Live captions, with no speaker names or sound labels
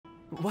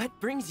What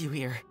brings you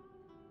here?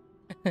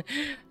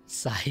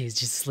 Sayu's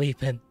just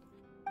sleeping.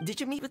 Did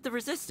you meet with the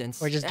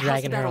Resistance? We're just How's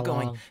dragging the her battle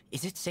along. going?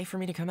 Is it safe for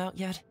me to come out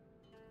yet?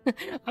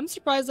 I'm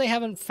surprised they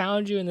haven't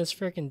found you in this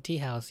frickin' tea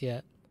house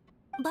yet.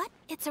 But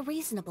it's a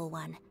reasonable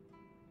one.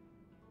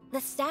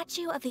 The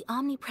statue of the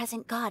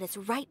omnipresent god is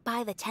right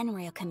by the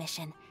Tenryou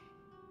Commission.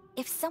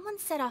 If someone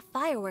set off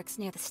fireworks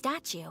near the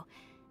statue,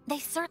 they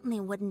certainly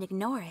wouldn't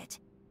ignore it.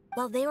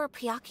 While they were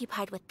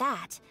preoccupied with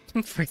that,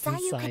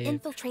 Sayu could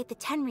infiltrate the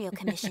Tenryou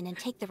Commission and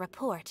take the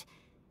report,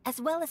 as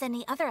well as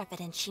any other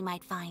evidence she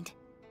might find.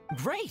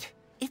 Great!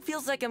 It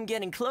feels like I'm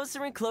getting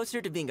closer and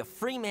closer to being a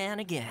free man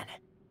again.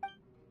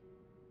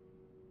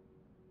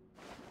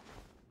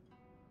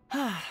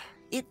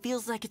 It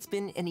feels like it's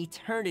been an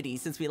eternity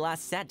since we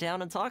last sat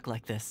down and talked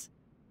like this.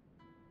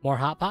 More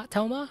hot pot,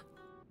 Toma?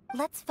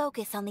 Let's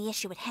focus on the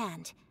issue at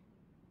hand.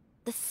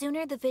 The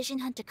sooner the Vision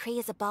Hunt Decree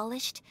is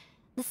abolished,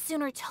 the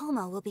sooner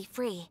Toma will be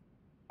free.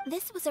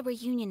 This was a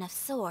reunion of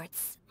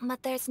sorts,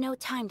 but there's no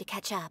time to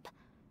catch up.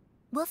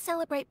 We'll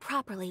celebrate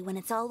properly when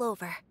it's all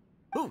over.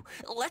 Ooh,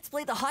 let's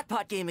play the hot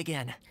pot game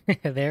again.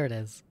 There it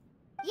is.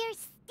 You're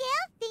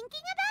still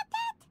thinking about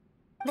that?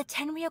 The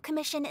Tenryou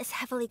Commission is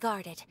heavily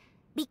guarded.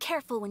 Be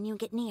careful when you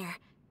get near.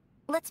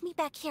 Let's meet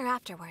back here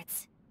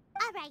afterwards.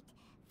 Alright,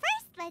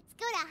 first let's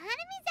go to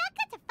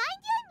Hanamizaka to find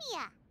you and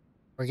Mia.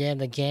 We're getting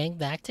the gang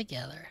back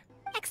together.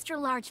 Extra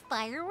large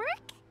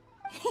firework?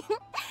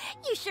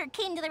 You sure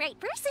came to the right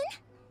person.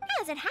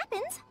 As it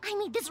happens, I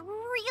made this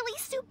really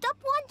souped up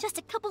one just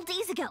a couple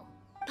days ago.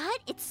 But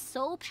it's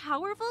so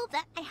powerful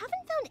that I haven't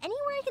found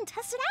anywhere I can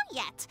test it out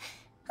yet.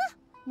 Huh,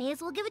 may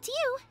as well give it to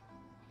you.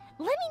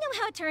 Let me know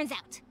how it turns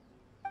out.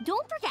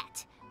 Don't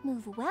forget,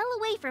 move well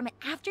away from it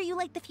after you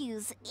light the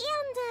fuse,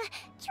 and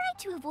try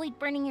to avoid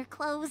burning your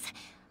clothes.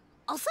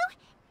 Also,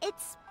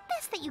 it's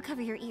best that you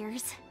cover your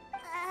ears.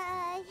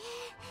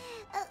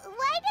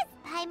 Why does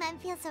Paimon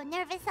feel so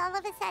nervous all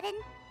of a sudden?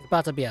 It's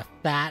about to be a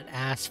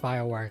fat-ass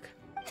firework.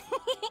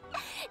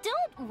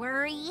 Don't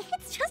worry,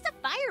 it's just a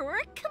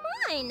firework, come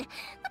on!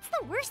 What's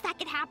the worst that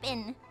could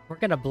happen? We're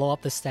gonna blow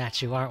up the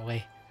statue, aren't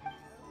we?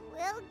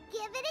 We'll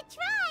give it a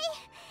try!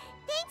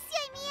 Thanks,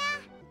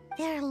 Yoimiya!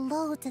 There are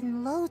loads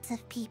and loads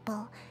of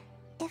people.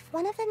 If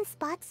one of them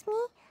spots me,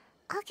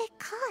 I'll get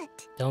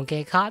caught. Don't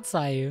get caught,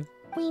 Sayu.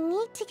 We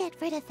need to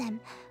get rid of them,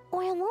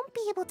 or I won't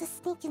be able to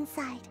sneak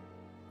inside.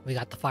 We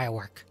got the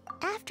firework.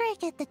 After I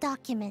get the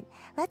document,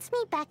 let's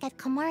meet back at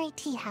Komari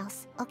Tea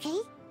House, okay?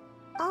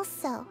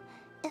 Also,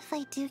 if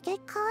I do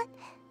get caught,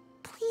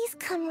 please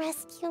come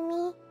rescue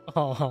me.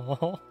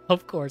 Oh,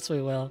 of course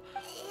we will.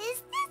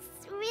 Is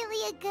this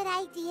really a good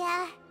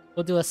idea?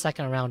 We'll do a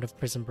second round of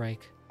Prison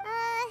Break.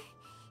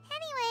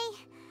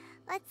 Anyway,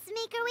 let's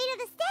make our way to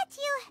the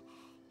statue.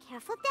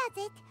 Careful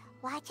does it.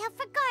 Watch out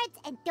for guards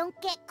and don't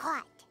get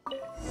caught.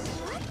 What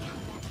kind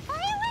of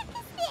firework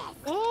is this?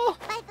 Oh!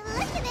 By the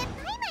look of it,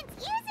 Paimon's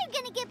ears are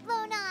gonna get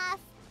blown off.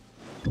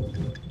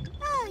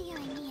 Oh,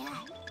 Yoimiya,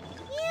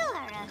 you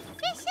are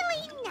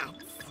officially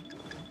nuts.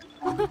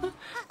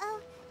 Uh-oh,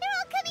 they're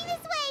all coming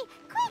this way.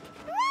 Quick,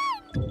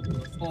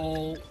 run!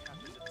 Oh.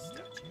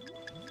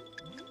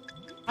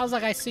 How's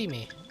that guy see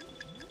me?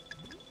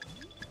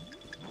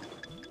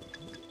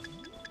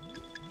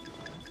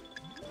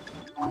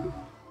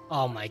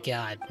 Oh my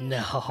god,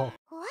 no.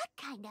 What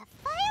kind of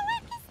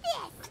firework is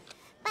this?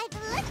 By the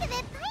look of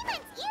it,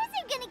 Paimon's ears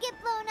are gonna get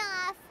blown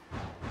off.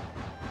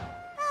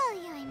 Oh,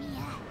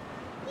 Yoimiya,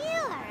 you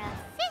are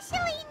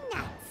officially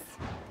nuts.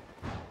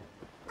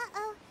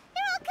 Uh-oh,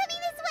 they're all coming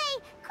this way.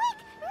 Quick,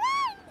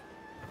 run!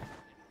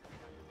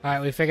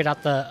 Alright, we figured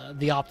out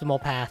the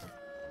optimal path.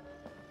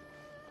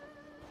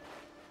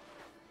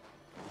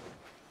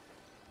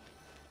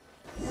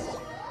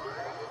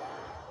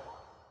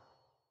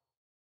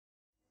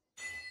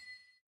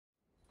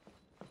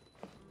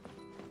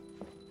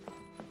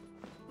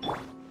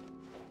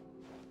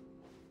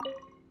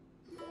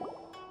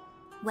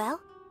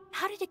 Well,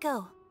 how did it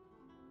go?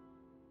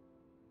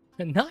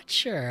 Not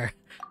sure.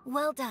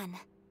 Well done.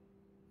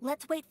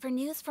 Let's wait for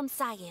news from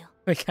Sayu.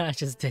 We kinda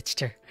just ditched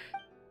her.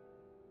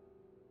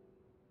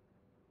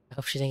 I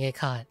hope she didn't get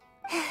caught.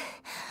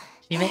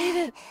 She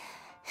made it!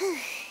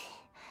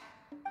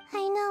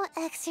 I know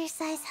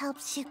exercise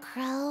helps you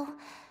grow,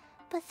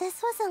 but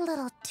this was a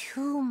little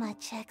too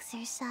much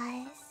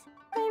exercise.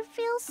 I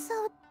feel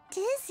so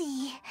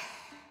dizzy.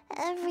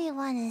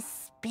 Everyone is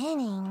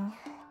spinning.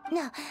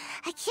 No,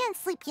 I can't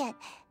sleep yet.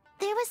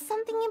 There was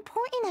something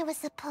important I was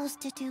supposed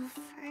to do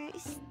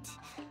first.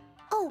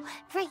 Oh,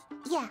 right,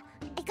 yeah,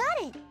 I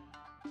got it.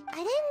 I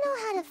didn't know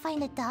how to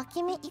find a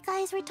document you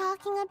guys were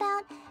talking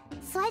about,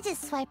 so I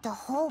just swiped a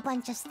whole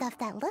bunch of stuff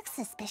that looks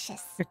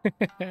suspicious.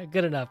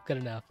 Good enough, good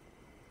enough.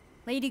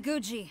 Lady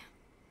Guji,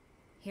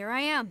 here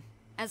I am,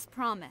 as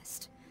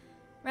promised.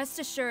 Rest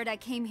assured I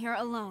came here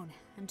alone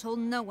and told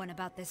no one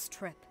about this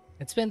trip.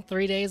 It's been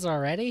 3 days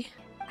already?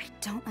 I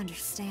don't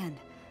understand.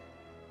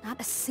 Not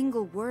a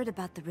single word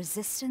about the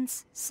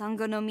resistance,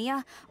 Sango no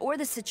Miya, or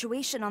the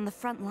situation on the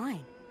front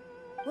line.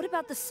 What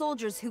about the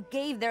soldiers who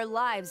gave their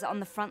lives on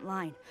the front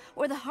line,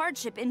 or the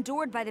hardship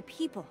endured by the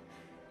people?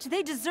 Do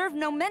they deserve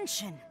no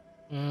mention?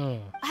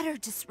 Mm. Utter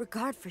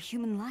disregard for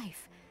human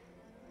life.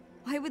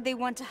 Why would they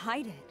want to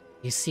hide it?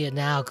 You see it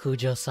now,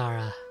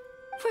 Kujo-Sara.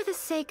 For the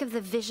sake of the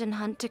Vision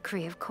Hunt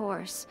decree, of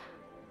course.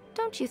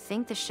 Don't you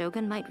think the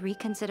Shogun might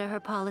reconsider her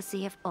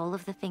policy if all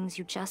of the things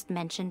you just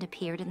mentioned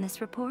appeared in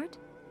this report?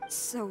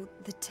 So,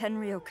 the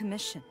Tenryou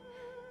Commission,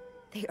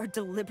 they are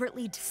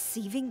deliberately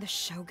deceiving the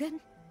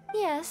Shogun?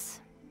 Yes.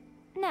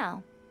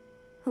 Now,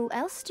 who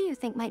else do you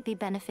think might be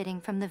benefiting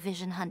from the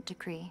Vision Hunt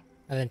decree?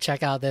 And then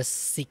check out this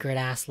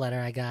secret-ass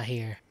letter I got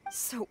here.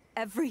 So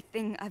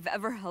everything I've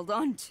ever held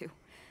on to,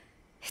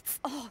 it's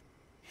all...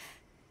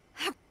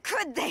 How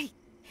could they?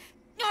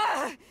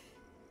 Ugh!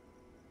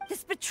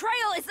 This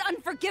betrayal is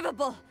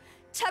unforgivable!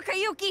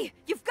 Takayuki,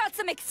 you've got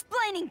some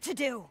explaining to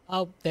do!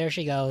 Oh, there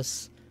she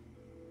goes.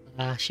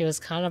 She was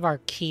kind of our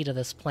key to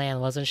this plan,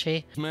 wasn't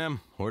she?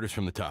 Ma'am, orders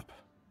from the top.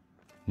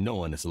 No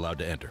one is allowed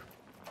to enter.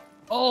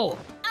 Oh!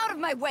 Out of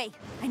my way!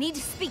 I need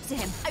to speak to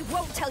him. I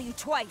won't tell you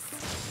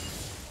twice.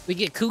 We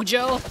get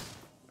Kujo?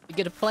 We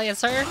get to play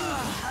as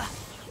her?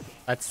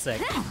 That's sick.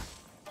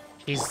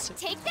 She's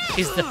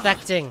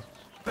defecting.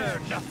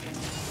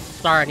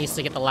 Sara needs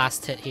to get the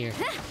last hit here.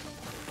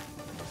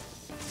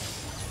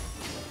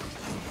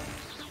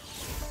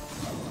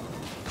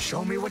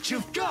 Show me what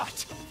you've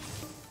got!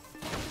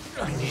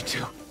 I need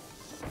to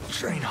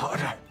train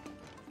harder.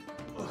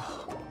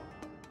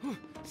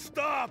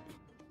 Stop!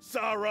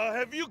 Sara,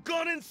 have you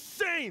gone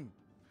insane?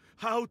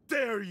 How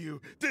dare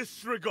you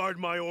disregard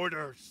my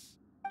orders?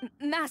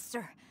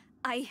 Master,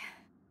 Go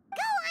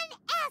on,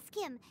 ask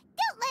him!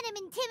 Don't let him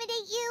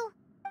intimidate you!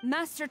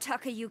 Master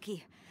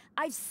Takayuki,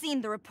 I've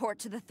seen the report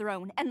to the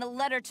throne and the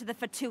letter to the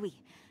Fatui.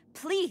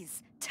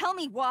 Please, tell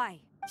me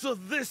why. So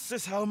this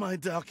is how my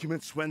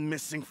documents went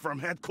missing from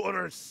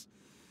headquarters?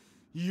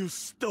 You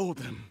stole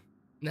them.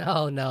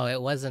 No,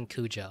 it wasn't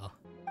Kujo.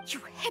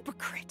 You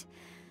hypocrite!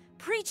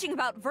 Preaching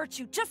about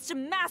virtue just to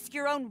mask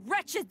your own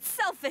wretched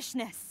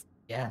selfishness!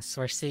 Yes,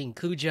 we're seeing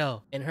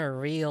Kujo in her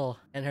real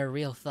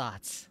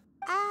thoughts.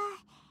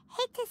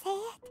 Hate to say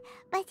it,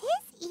 but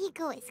his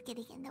ego is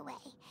getting in the way.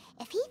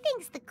 If he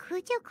thinks the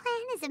Kujo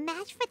clan is a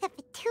match for the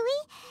Fatui,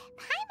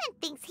 Paimon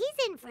thinks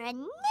he's in for a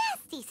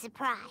nasty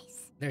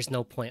surprise. There's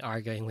no point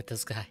arguing with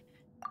this guy.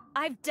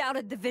 I've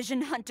doubted the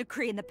Vision Hunt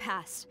decree in the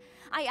past.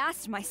 I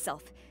asked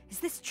myself, is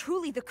this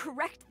truly the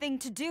correct thing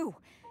to do?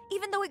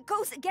 Even though it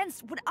goes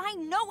against what I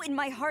know in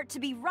my heart to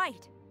be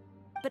right.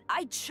 But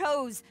I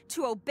chose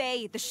to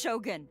obey the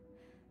Shogun.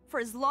 For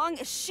as long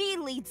as she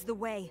leads the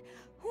way,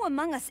 who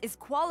among us is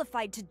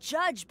qualified to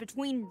judge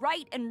between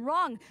right and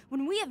wrong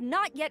when we have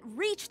not yet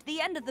reached the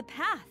end of the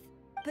path?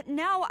 But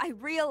now I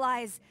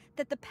realize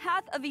that the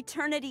path of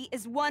eternity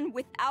is one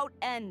without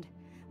end,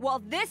 while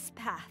this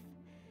path,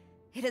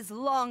 it has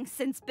long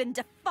since been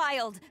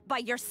defiled by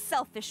your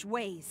selfish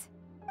ways.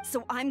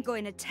 So I'm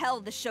going to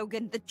tell the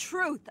Shogun the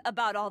truth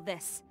about all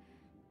this.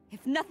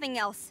 If nothing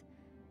else,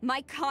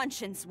 my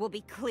conscience will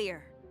be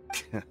clear.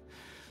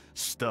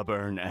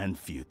 Stubborn and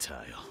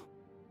futile.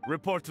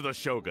 Report to the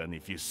Shogun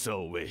if you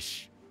so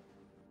wish.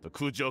 The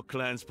Kujo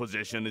clan's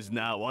position is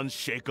now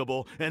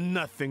unshakable, and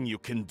nothing you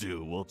can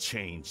do will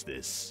change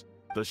this.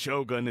 The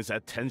Shogun is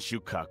at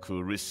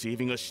Tenshukaku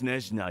receiving a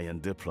Snezhnayan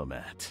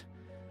diplomat.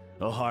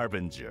 A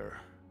harbinger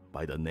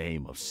by the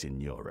name of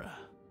Signora.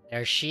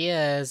 There she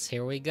is.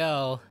 Here we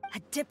go. A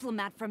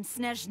diplomat from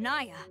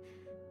Snezhnaya?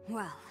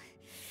 Well,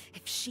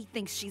 if she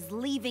thinks she's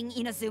leaving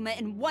Inazuma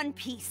in one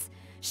piece,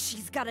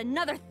 she's got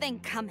another thing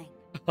coming.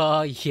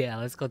 Oh yeah,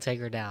 let's go take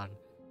her down.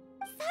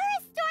 Sara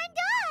stormed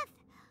off!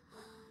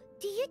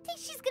 Do you think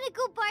she's gonna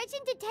go barge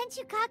into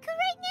Tenshukaku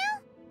right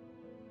now?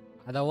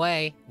 Either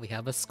way, we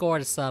have a score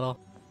to settle.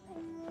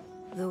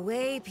 The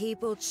way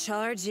people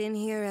charge in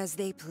here as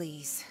they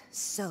please.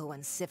 So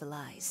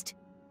uncivilized.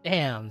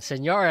 Damn,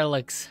 Signora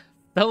looks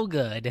so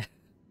good.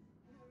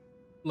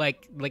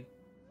 Like,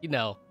 you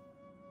know,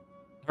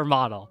 her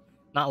model.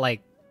 Not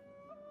like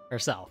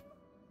herself.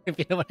 If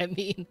you know what I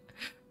mean.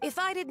 If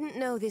I didn't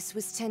know this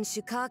was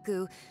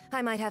Tenshukaku,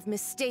 I might have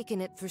mistaken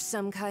it for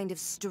some kind of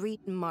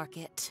street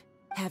market.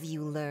 Have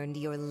you learned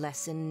your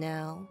lesson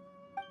now?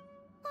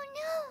 Oh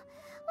no!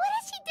 What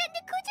has she done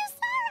to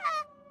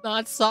Kujo-Sara?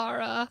 Not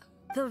Sara.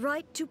 The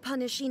right to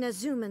punish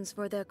Inazumans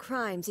for their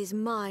crimes is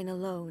mine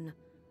alone.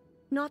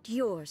 Not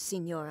yours,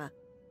 Signora.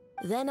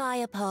 Then I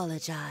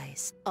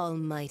apologize,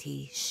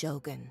 Almighty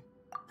Shogun.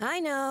 I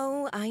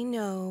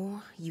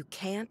know, you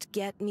can't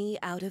get me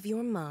out of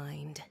your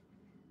mind.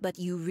 But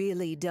you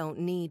really don't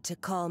need to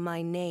call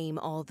my name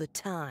all the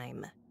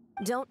time.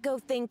 Don't go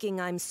thinking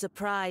I'm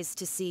surprised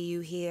to see you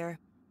here.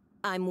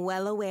 I'm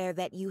well aware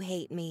that you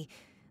hate me,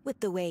 with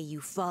the way you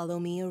follow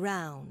me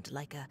around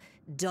like a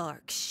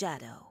dark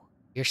shadow.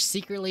 You're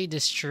secretly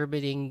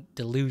distributing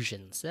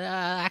delusions.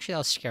 Actually, that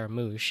was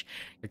Scaramouche.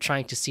 You're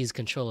trying to seize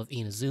control of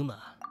Inazuma.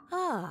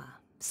 Ah,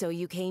 so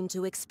you came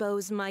to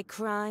expose my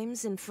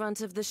crimes in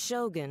front of the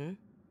Shogun?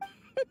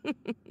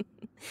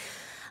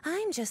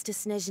 I'm just a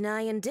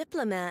Snezhnayan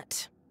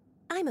diplomat.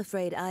 I'm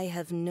afraid I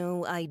have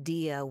no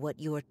idea what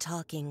you're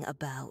talking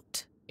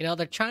about. You know,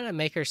 they're trying to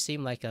make her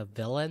seem like a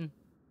villain.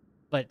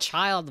 But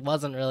Child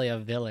wasn't really a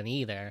villain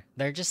either.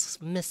 They're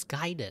just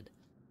misguided.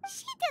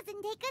 She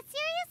doesn't take us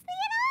seriously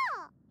at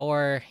all.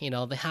 Or, you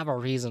know, they have a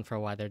reason for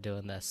why they're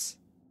doing this.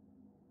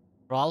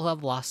 For all who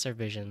have lost their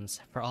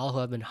visions, for all who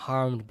have been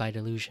harmed by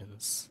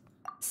delusions.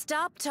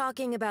 Stop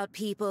talking about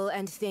people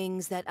and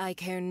things that I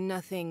care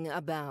nothing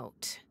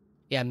about.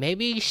 Yeah,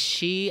 maybe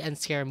she and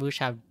Scaramouche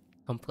have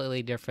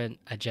completely different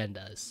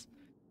agendas.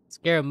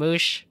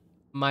 Scaramouche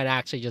might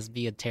actually just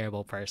be a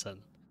terrible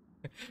person.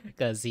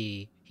 Because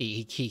he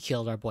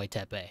killed our boy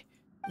Tepe.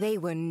 They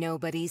were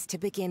nobodies to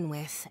begin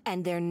with,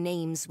 and their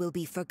names will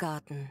be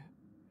forgotten.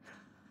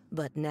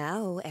 But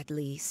now, at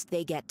least,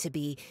 they get to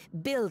be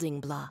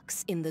building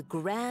blocks in the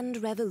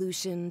grand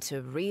revolution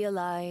to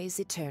realize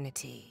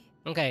eternity.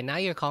 Okay, now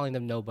you're calling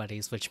them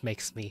nobodies, which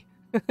makes me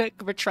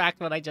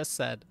retract what I just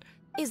said.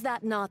 Is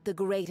that not the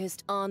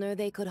greatest honor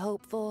they could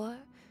hope for?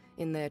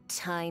 In their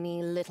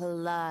tiny little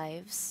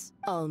lives?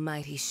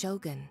 Almighty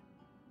Shogun,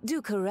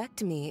 do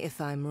correct me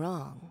if I'm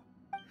wrong.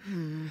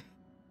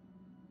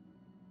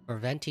 Or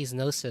Venti's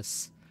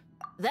Gnosis.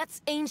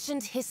 That's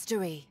ancient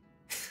history.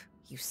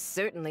 You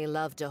certainly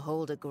love to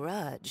hold a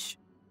grudge.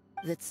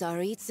 The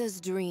Tsaritsa's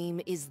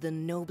dream is the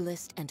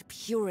noblest and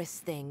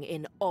purest thing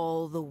in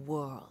all the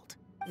world.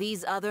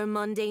 These other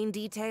mundane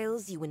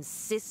details you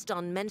insist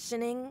on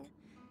mentioning,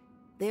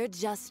 they're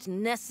just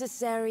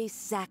necessary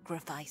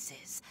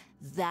sacrifices.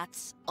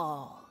 That's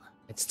all.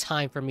 It's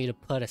time for me to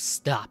put a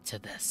stop to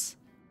this.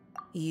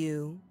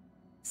 You?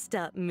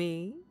 Stop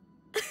me?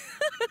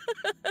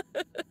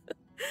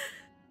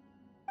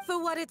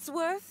 For what it's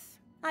worth,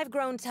 I've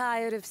grown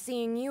tired of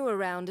seeing you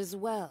around as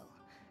well.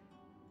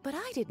 But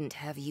I didn't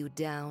have you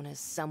down as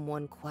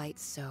someone quite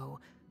so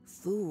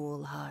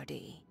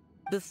foolhardy.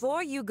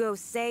 Before you go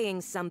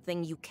saying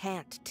something you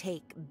can't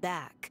take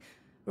back,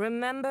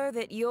 remember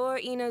that you're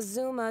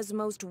Inazuma's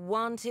most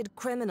wanted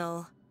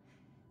criminal.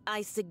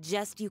 I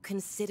suggest you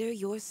consider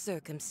your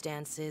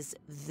circumstances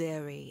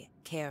very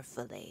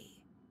carefully.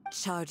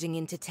 Charging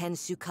into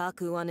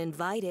Tenshukaku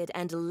uninvited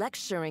and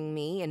lecturing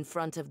me in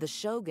front of the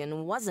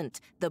Shogun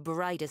wasn't the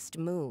brightest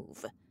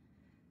move.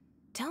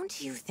 Don't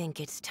you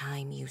think it's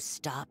time you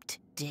stopped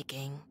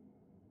digging?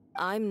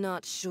 I'm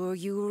not sure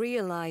you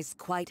realize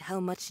quite how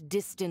much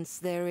distance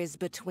there is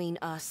between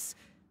us,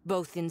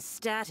 both in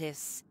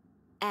status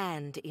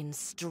and in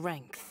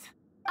strength.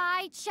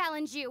 I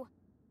challenge you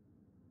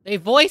They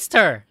voiced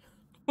her!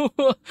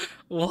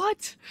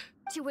 What?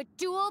 to a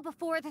duel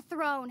before the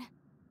throne.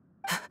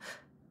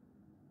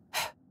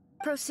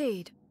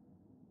 Proceed.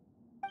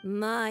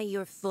 My,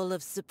 you're full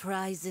of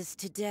surprises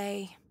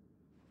today.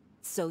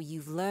 So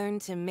you've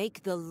learned to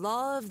make the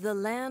law of the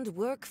land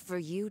work for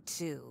you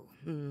too,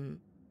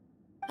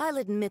 I'll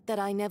admit that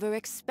I never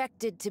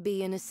expected to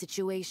be in a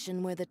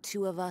situation where the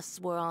two of us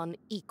were on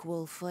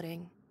equal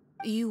footing.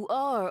 You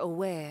are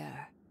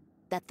aware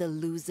that the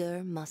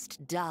loser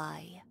must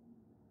die.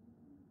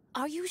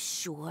 Are you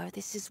sure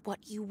this is what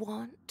you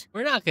want?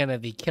 We're not gonna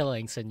be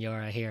killing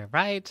Signora here,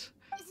 right?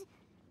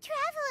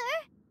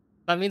 Traveler!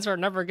 That means we're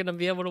never gonna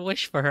be able to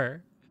wish for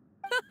her.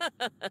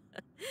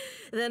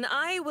 Then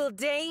I will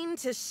deign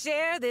to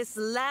share this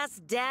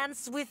last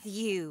dance with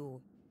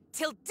you.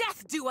 Till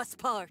death do us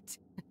part!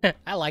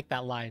 I like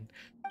that line.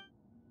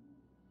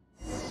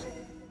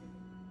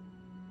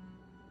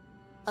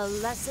 A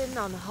lesson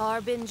on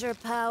Harbinger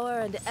power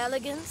and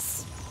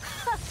elegance?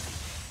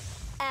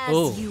 As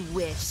Ooh. you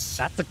wish.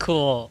 That's a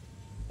cool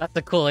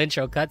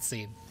intro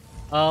cutscene.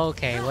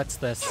 Okay, what's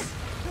this?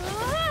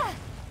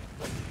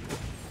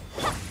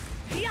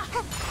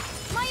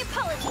 My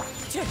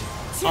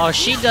apologies. Oh,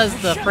 she does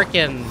the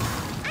frickin'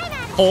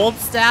 cold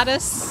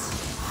status?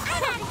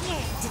 I'm out of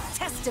here.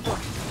 Detestable.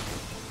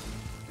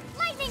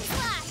 Lightning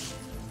slash.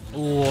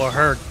 Ooh,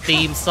 her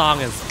theme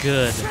song is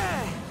good.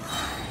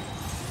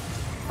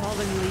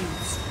 Fallen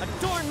leaves,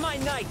 adorn my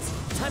night.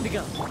 Time to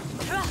go.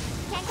 Can't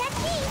catch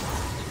me.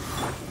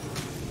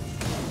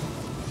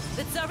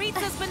 The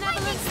Tsaritsa's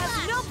benevolence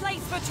has no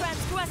place for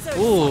transgressors.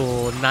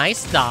 Ooh,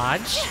 nice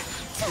dodge.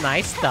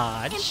 Nice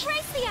dodge.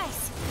 Embrace the ice.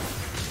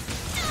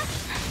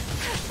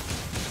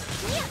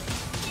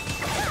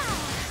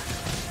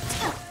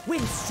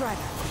 Wind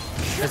strider.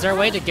 Is there a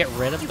way to get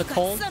rid of the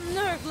cold? Some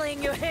nerve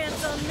laying your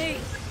hands on me.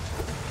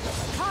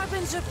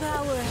 Harbinger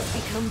power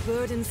has become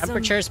burdensome.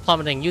 Temperature is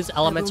plummeting. Use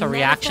elemental I will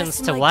reactions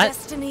manifest to my what?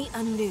 Destiny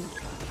anew.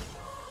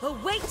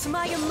 Await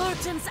my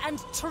emergence and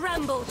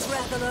tremble,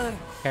 traveler.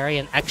 Carry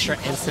an extra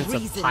instance of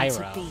Reason pyro.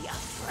 to be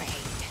afraid.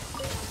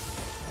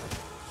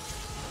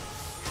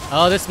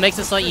 Oh, this makes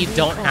it so that you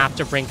don't have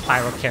to bring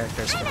pyro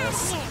characters for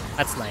this.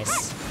 That's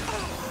nice.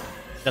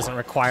 Doesn't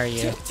require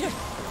you.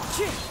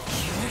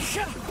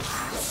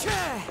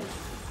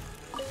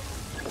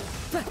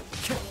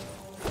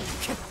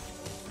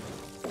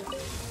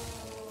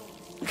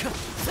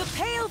 The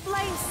pale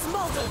flame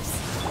smolders.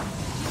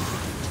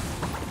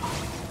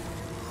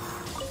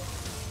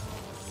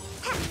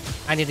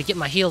 I need to get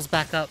my heels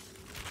back up.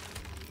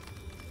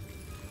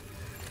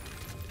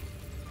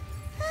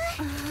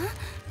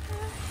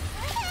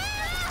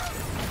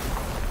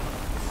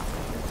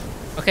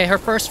 Okay, her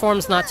first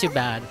form's not too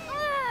bad.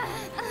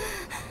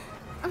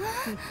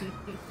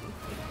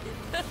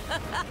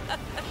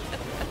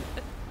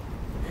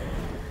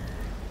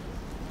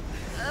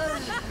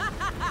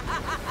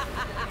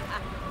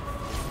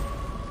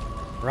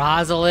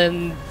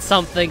 Rosalind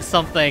something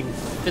something.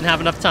 Didn't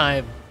have enough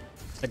time.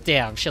 But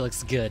damn, she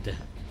looks good.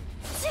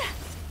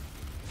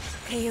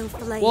 Pale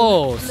flame,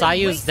 Whoa, lay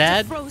Sayu's waste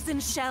dead? a frozen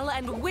shell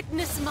and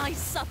witness my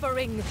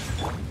suffering.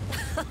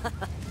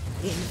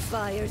 In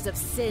fires of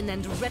sin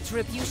and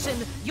retribution,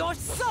 your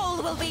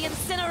soul will be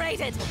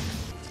incinerated.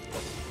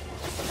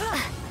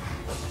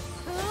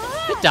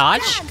 Good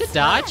dodge. Good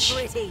dodge.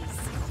 Celebrities,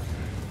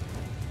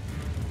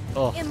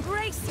 Oh,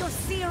 embrace your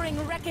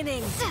searing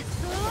reckoning.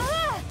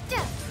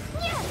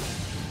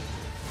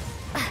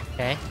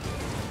 okay.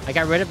 I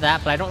got rid of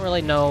that, but I don't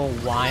really know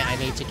why I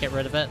need to get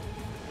rid of it.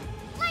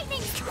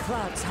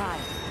 Clouds high.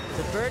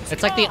 The birds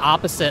It's like the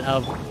opposite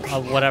of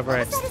whatever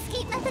it's.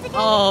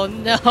 Oh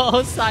no,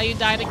 Sayu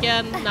died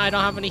again. Now I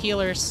don't have any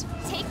healers.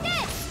 Take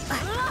this!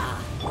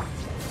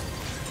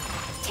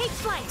 Take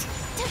flight!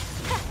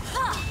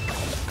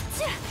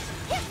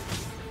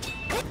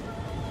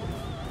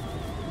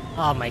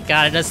 Oh my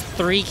god, it does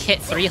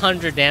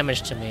 300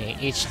 damage to me,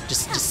 each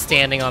just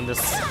standing on this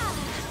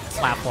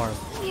platform.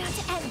 We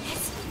have to end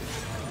this.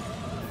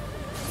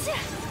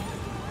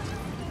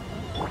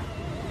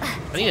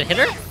 I need to hit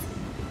her?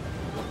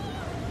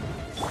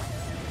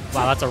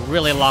 Wow, that's a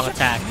really long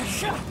attack.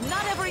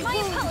 Not every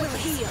wound will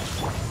heal.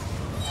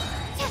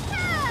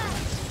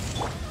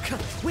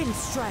 Wind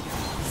strike.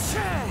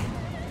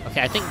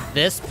 Okay, I think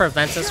this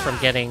prevents us from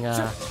getting,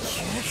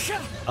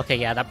 Okay,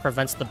 yeah, that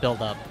prevents the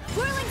build-up.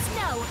 Whirling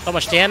snow! So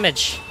much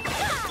damage!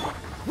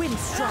 Wind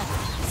strike.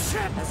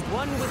 As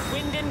one with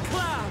wind and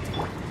cloud.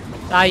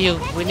 Sayu,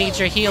 we need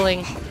your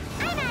healing.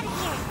 I'm out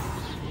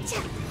of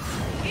here!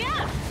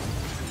 Yeah!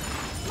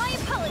 My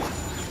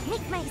apologies.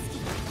 Make my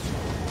escape.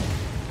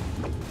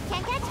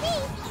 Can't catch me!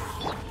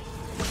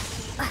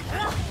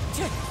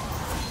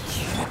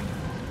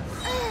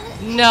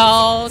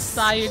 No,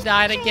 Sayu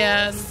died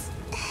again.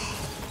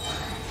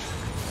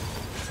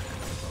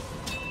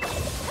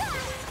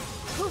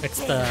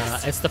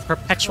 It's the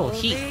perpetual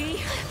heat.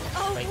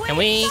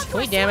 Wait, can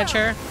we damage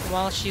her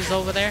while she's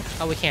over there?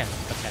 Oh, we can.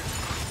 Okay.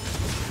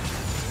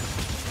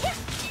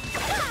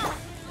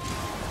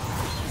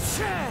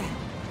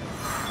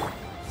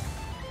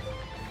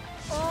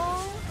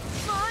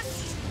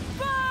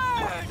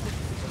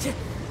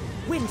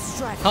 Wind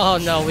strike. Oh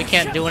no, we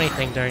can't do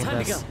anything during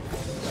this.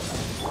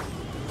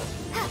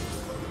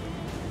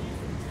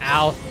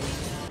 Ow.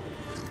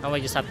 Now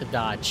we just have to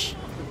dodge.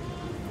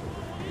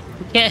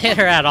 We can't hit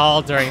her at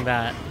all during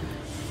that.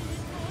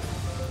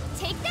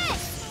 Take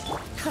this!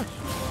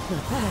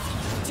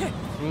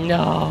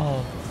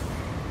 No.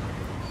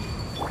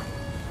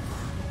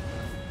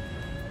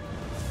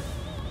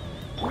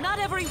 Not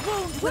every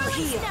wound will Whirling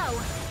heal.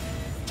 snow!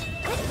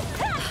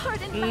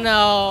 Pardon my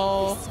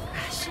No.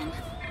 discretion.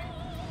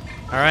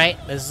 Alright,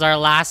 this is our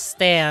last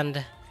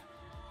stand.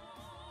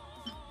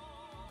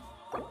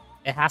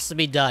 It has to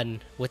be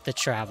done with the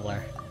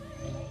Traveler.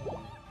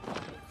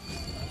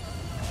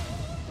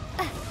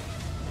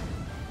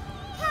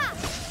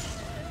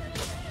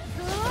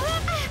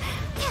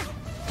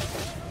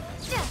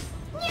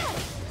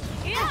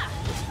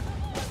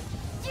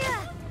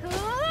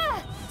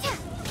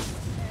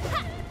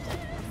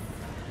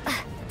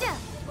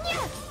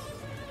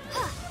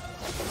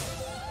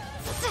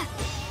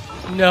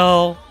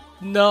 No.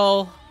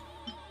 No.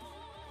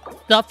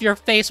 Stuff your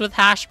face with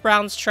hash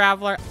browns,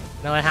 Traveler.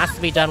 No, it has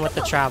to be done with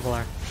the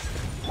Traveler.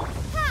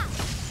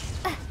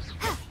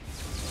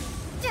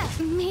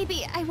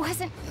 Maybe I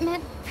wasn't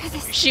meant for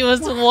this. She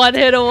was one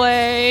hit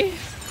away.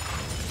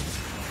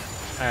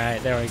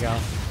 Alright, there we go.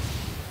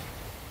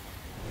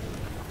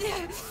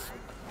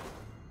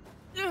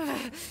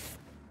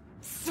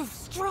 So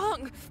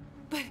strong,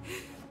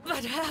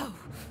 but how?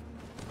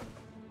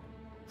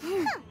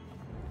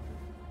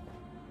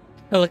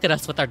 Look at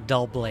us with our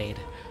dull blade.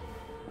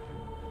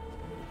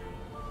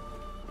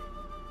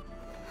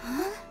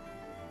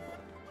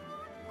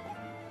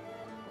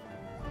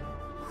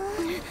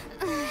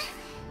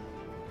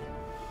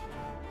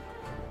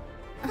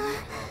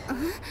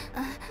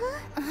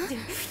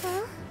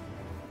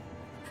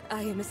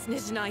 I am a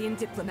Snezhnayan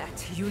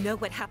diplomat. You know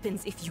what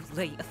happens if you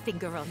lay a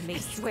finger on me. I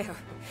swear,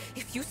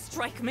 if you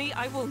strike me,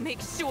 I will make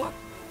sure.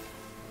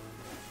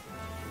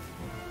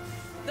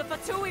 The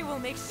Fatui will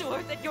make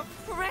sure that your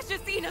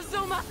precious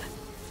Inazuma...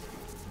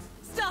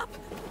 Stop!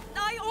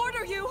 I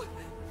order you!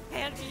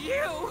 And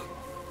you!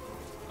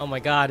 Oh my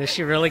god, is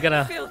she really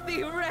gonna...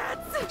 Filthy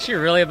rats! Is she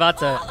really about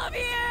to All of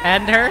you!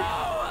 end her?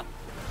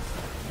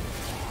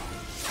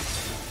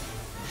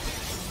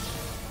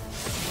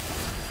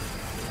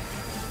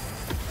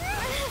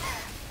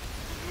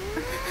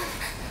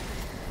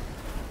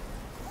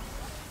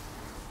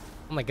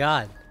 Oh my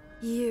god.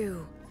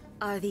 You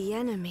are the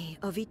enemy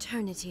of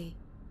eternity.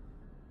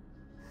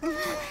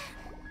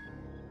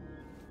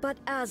 But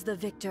as the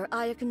victor,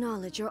 I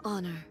acknowledge your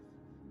honor.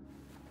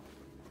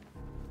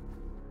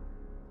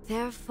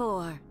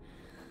 Therefore,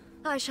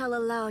 I shall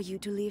allow you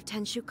to leave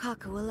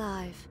Tenshukaku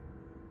alive.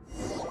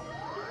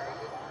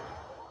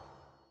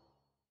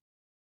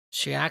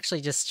 She actually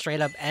just straight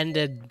up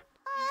ended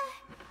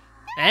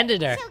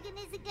her. Shogun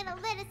isn't gonna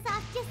let us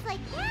off just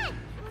like that,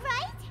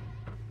 right?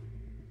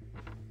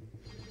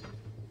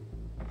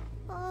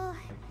 Oh,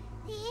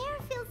 the air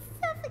feels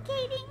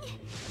suffocating.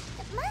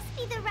 It must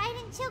be the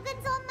Raiden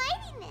Shogun's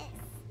almightiness.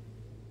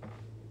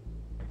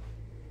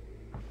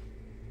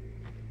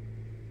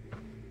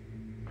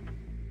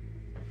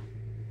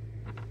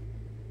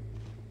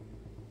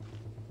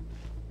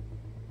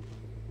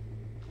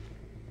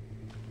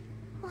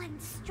 One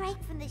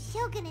strike from the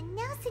Shogun and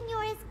now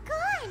Signora is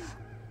gone!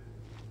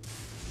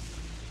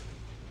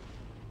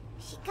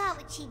 She got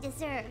what she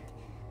deserved,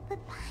 but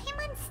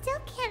Paimon still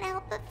can't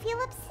help but feel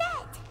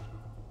upset.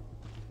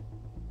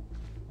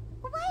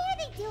 Why are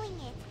they doing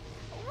it?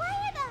 Why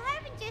are the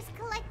Harbingers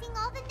collecting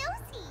all the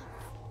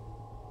no-seeds?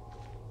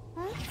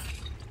 Huh?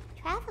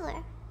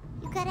 Traveler,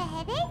 you got a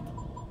headache?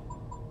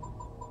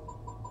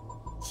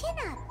 Chin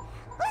up!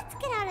 Let's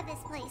get out of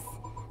this place.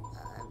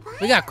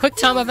 We got quick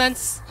time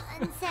events.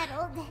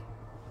 Unsettled.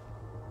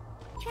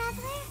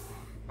 Traveler,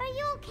 are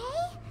you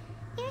okay?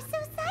 You're so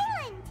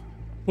silent.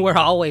 We're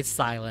always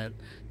silent.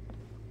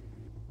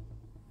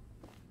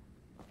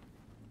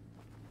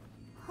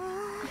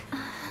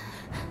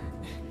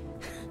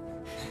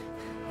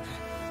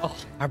 Oh,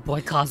 our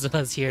boy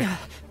Kazuha's here.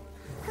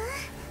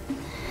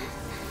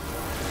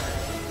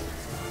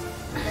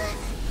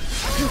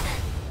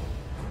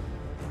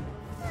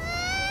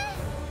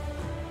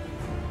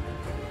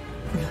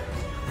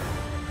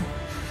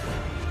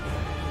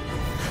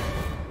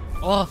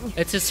 Oh,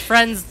 it's his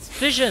friend's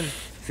vision.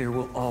 There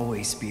will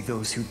always be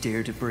those who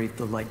dare to brave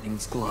the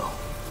lightning's glow.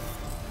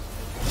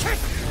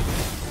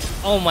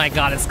 Oh my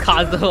god, is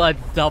Kazuha a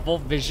double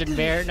vision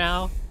bear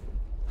now?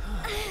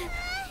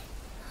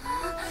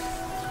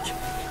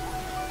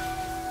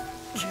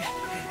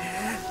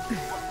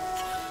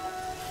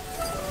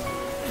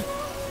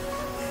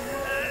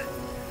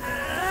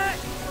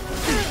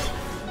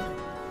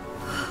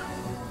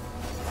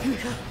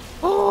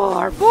 Oh,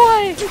 our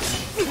boy!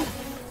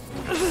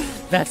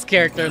 Best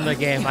character in the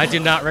game. I do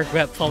not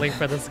regret pulling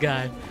for this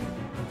guy.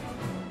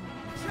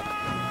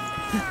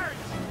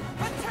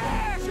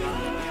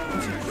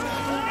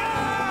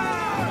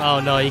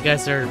 Oh no, you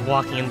guys are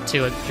walking into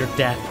your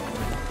death.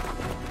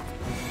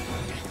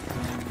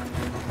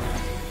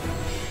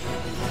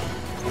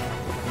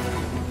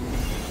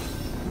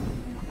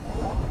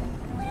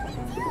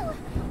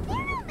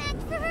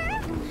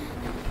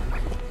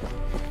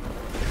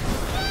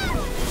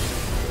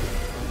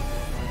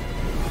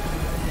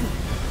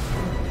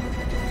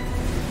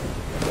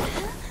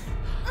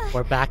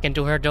 We're back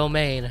into her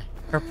domain,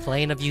 her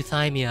plane of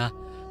euthymia.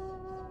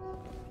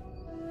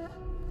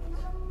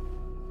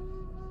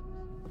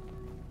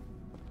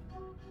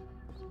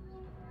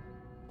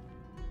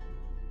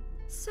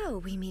 So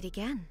we meet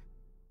again.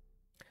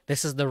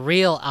 This is the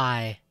real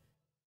I.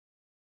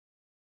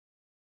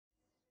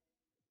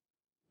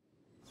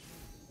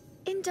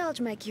 Indulge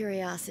my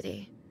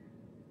curiosity.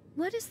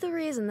 What is the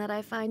reason that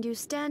I find you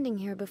standing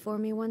here before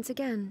me once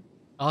again?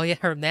 Oh yeah,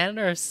 her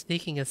manner of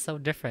speaking is so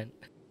different.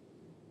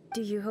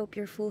 Do you hope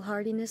your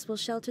foolhardiness will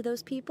shelter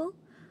those people?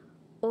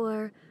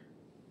 Or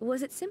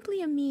was it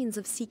simply a means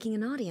of seeking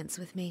an audience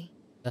with me?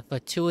 The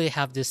Fatui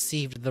have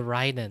deceived the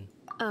Raiden.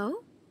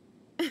 Oh?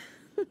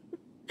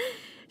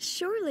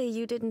 Surely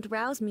you didn't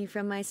rouse me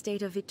from my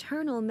state of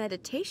eternal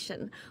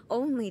meditation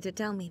only to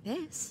tell me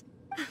this.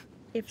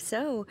 If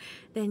so,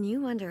 then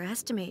you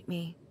underestimate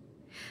me.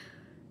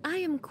 I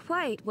am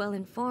quite well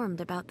informed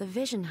about the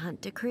Vision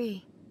Hunt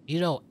decree. You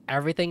know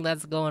everything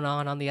that's going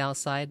on the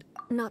outside?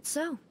 Not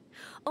so.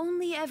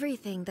 Only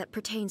everything that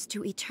pertains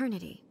to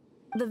eternity.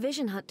 The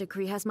Vision Hunt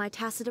decree has my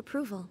tacit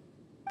approval.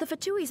 The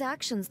Fatui's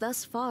actions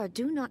thus far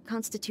do not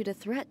constitute a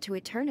threat to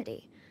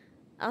eternity.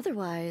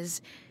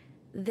 Otherwise,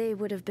 they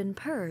would have been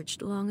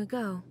purged long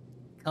ago.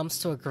 Comes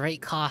to a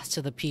great cost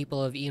to the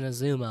people of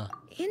Inazuma.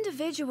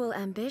 Individual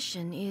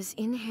ambition is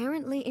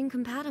inherently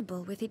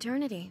incompatible with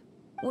eternity.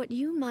 What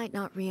you might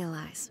not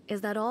realize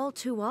is that all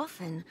too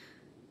often,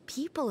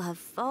 people have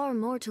far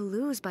more to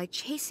lose by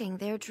chasing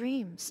their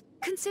dreams.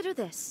 Consider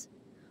this.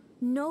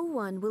 No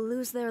one will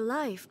lose their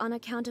life on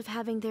account of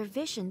having their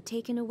vision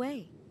taken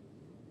away.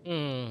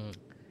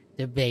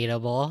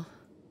 Debatable.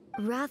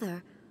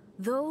 Rather,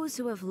 those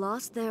who have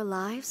lost their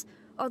lives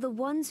are the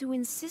ones who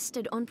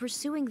insisted on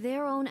pursuing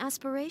their own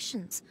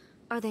aspirations,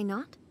 are they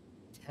not?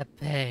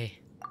 Tepe.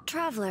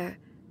 Traveler,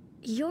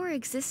 your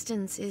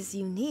existence is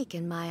unique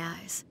in my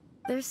eyes.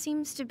 There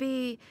seems to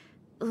be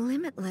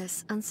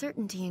limitless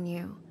uncertainty in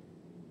you.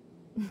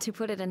 To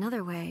put it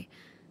another way,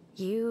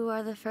 you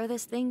are the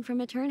furthest thing from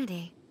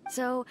eternity.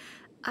 So,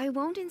 I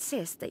won't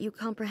insist that you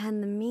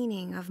comprehend the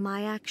meaning of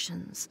my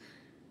actions.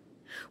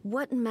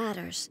 What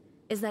matters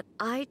is that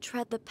I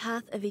tread the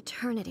path of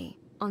eternity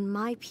on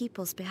my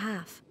people's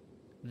behalf.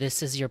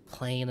 This is your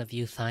plane of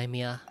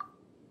euthymia.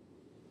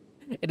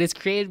 It is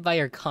created by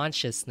your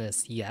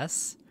consciousness,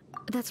 yes?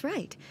 That's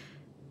right.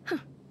 Huh.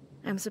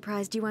 I'm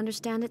surprised you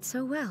understand it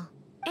so well.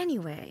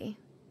 Anyway,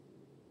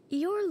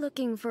 you're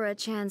looking for a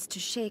chance to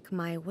shake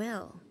my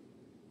will.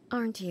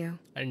 aren't you?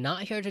 I'm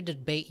not here to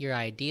debate your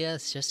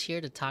ideas, just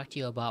here to talk to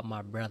you about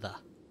my brother.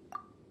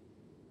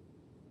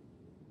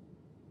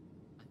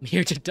 I'm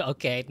here to...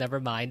 Okay, never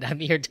mind. I'm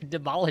here to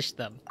demolish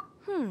them.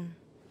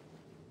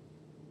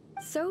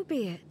 So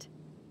be it.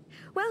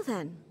 Well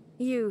then,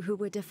 you who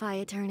would defy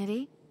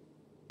eternity,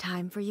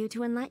 time for you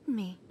to enlighten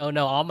me. Oh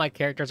no, all my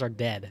characters are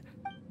dead.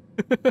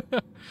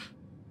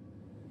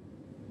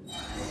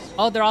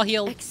 Oh, they're all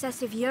healed.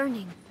 Excessive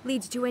yearning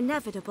leads to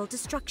inevitable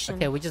destruction.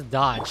 Okay, we just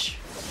dodge.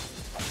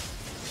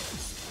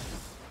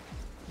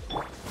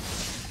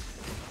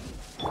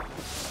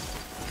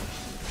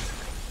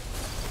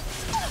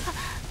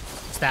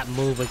 It's that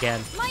move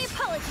again. My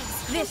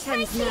apologies. This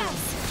ends now.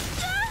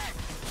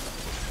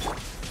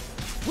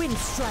 Wind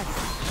strike.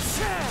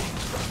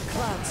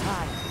 Clouds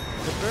high.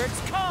 The birds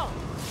call.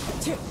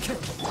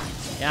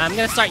 Yeah, I'm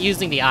gonna start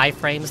using the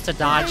iframes to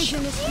dodge a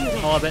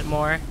little bit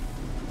more.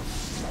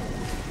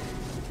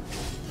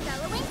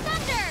 Bellowing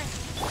thunder!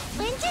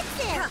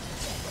 Ninjutsu!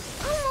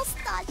 Almost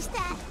dodged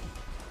that.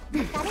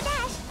 Gotta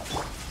dash.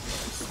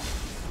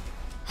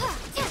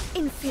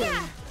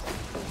 Inferior.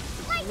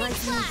 Lightning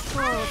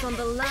falls on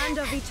the land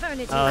of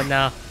eternity. Oh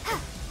no.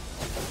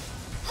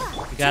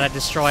 We gotta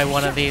destroy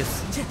one of these.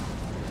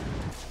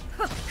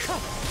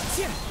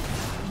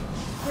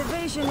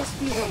 Evasion is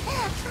futile.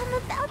 I'm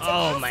about to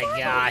Oh my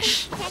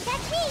gosh. Can't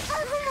catch me!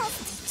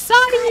 Almost!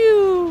 Saw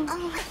you!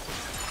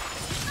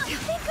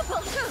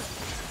 Unthinkable.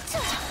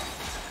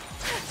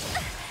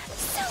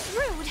 So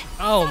rude.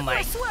 Oh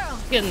my Swirl.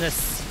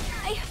 goodness.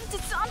 I am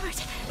dishonored.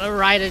 The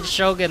Raiden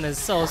Shogun is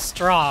so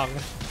strong.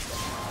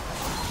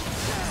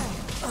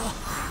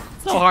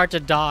 So hard to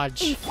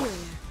dodge. Inferior.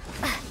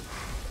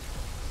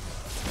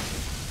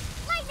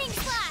 Lightning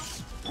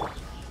slash.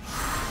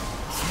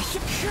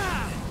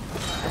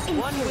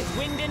 One with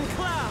wind and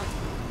cloud.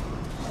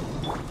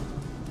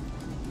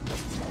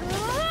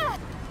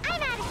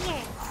 I'm out of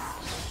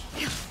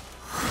here!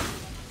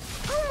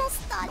 Almost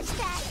dodged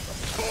that.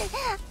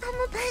 I'm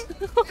about...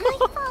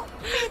 My fault.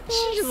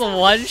 She just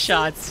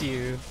one-shots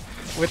you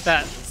with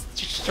that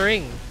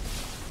string.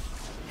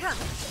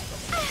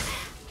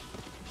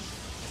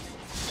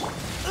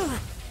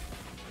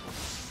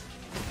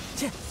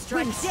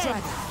 Strike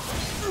dead.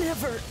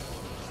 Never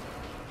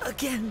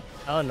again.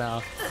 Oh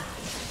no.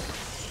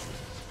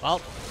 Well.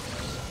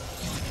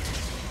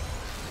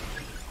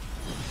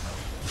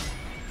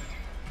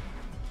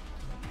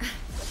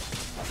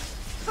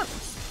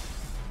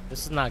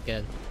 This is not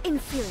good.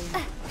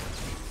 Inferior.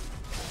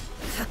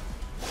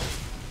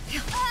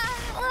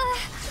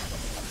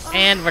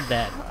 And we're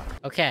dead.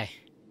 Okay.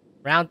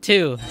 Round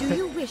 2. Do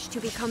you wish to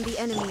become the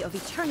enemy of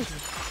eternity,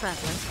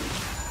 traveler?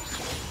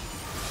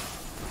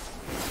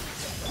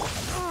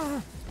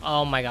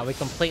 Oh my god, we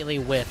completely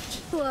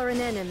whiffed. You are an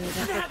enemy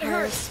that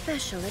requires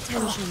special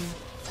attention.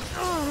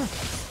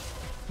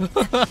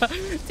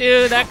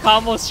 Dude, that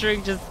combo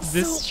string just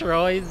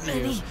destroys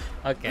you.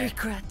 Okay.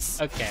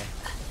 Regrets. Okay.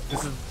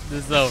 This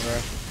is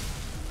over.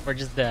 We're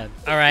just dead.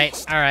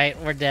 Alright,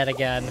 we're dead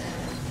again.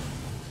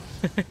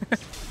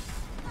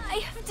 I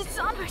am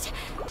dishonored.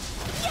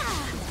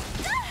 Yeah.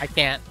 I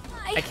can't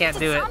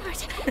do it.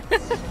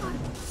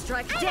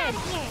 Strike dead.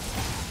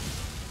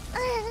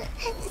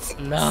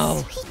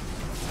 No.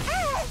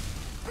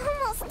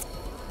 Almost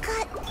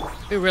got...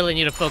 We really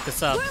need to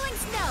focus up. Whirling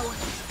snow.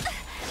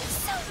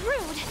 So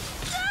rude.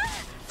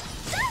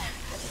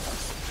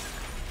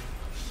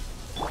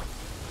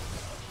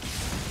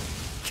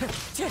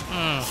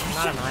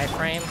 Not an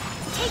iframe.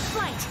 Take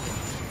flight.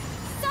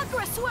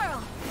 Sakura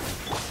swirl.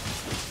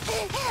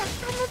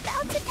 I'm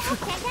about to die.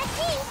 Can't catch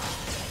me!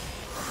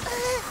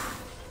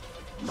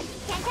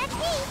 Can't catch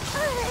me!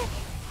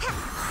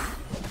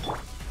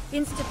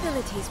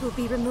 Instabilities will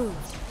be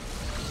removed.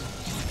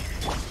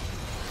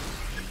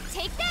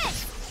 Take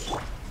this.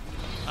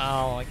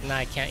 Oh, no,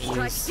 I can't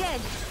Strike use.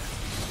 dead.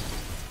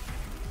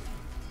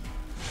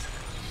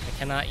 I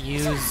cannot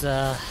use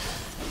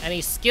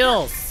any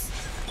skills.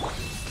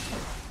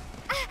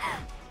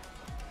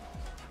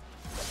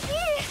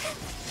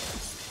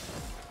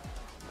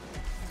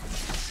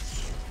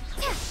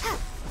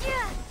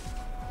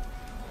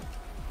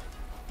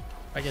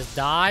 I just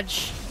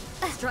dodge.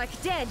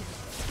 Strike dead.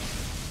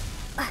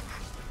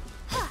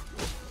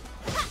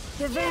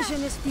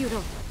 Evasion is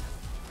futile.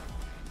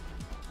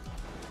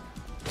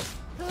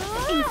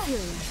 Inferior.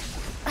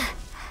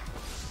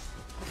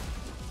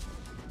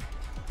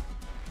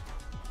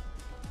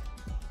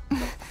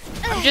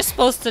 I'm just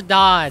supposed to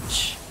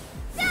dodge.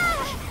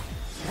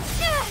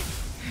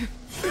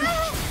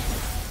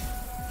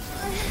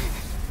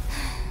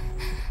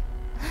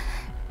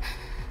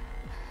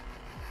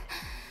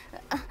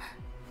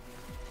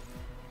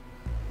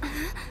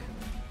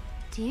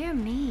 Dear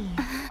me,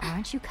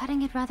 aren't you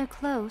cutting it rather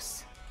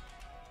close?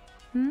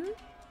 Hmm?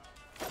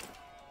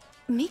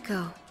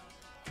 Miko,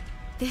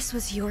 this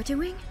was your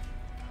doing?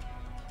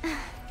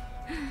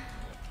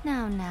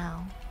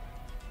 Now.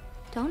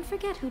 Don't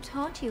forget who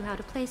taught you how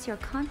to place your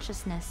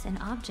consciousness in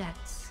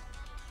objects.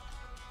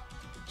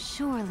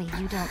 Surely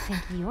you don't think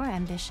your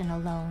ambition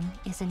alone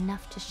is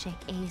enough to shake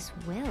A's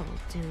will,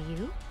 do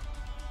you?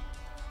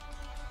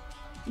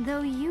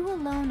 Though you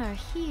alone are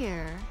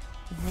here,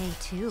 they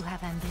too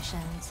have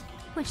ambitions,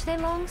 which they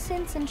long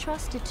since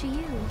entrusted to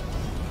you.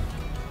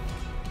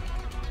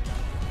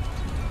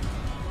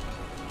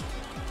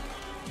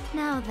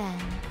 Now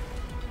then,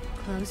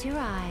 close your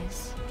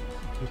eyes.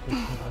 We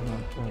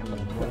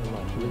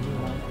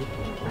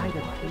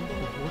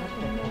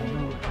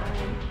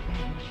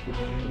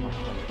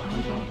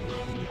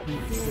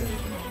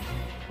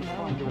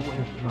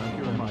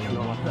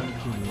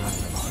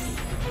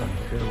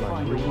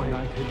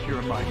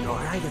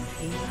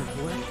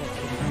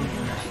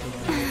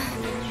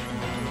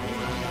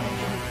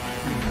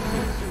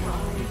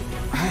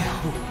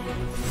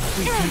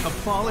can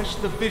abolish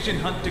the Vision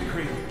Hunt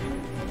Decree.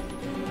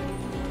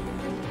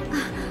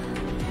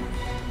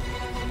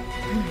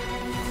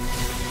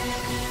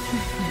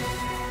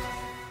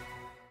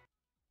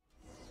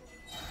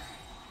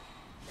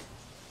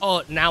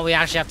 Oh, now we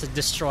actually have to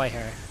destroy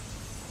her.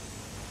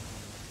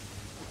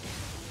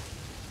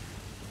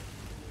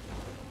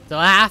 So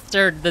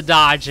after the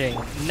dodging,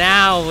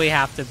 now we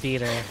have to beat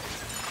her.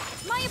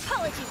 My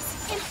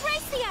apologies.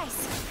 Embrace the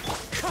ice.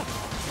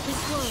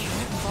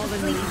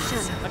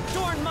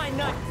 Adorn my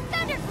nut!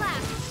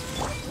 Thunderclap.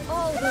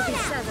 All will be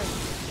severed.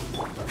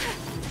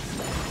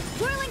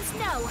 Whirling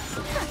snow.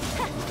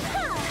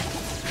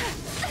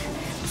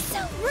 So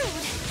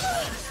rude.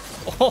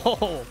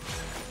 Oh!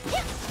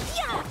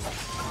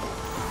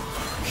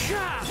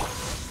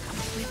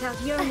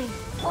 Without yearning,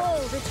 all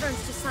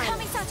returns to silence.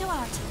 Kamisato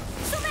art.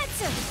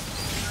 Sumetsu.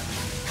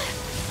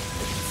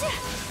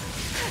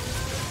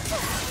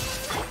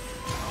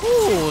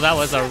 Ooh, that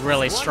was a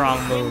really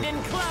strong move. I'm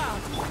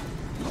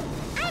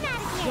out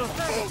of here. Your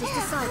verdict is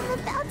decided. I'm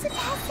about to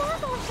pass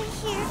out over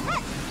here.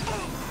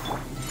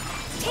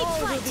 Take All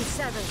flight. will be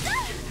severed.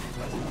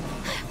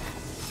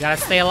 You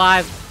gotta stay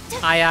alive,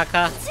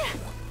 Ayaka.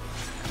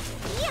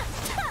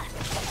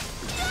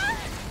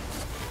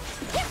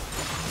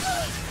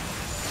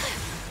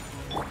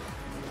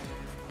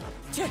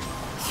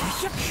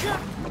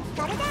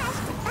 Gotta dash.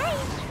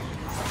 Bye.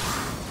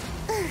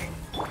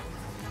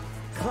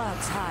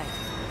 Clouds high.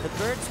 The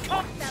birds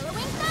come.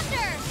 Bellowing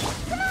thunder.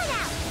 Come on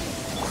out.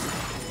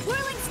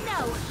 Whirling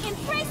snow.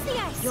 Embrace the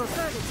ice. Your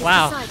verdict is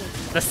Wow, decided.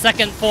 the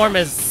second form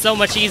is so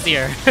much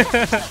easier.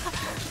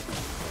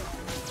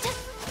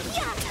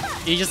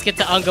 You just get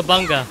to Unga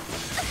Bunga.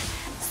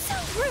 So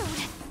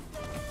rude.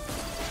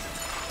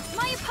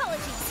 My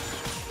apologies.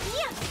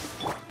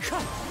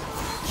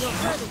 Your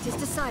verdict is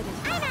decided.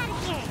 I'm out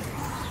of here.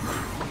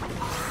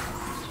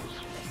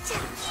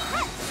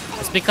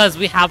 It's because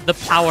we have the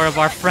power of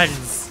our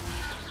friends.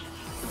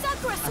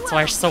 Sakura That's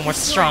why we're so much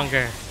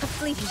stronger. A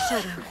fleeting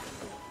shadow.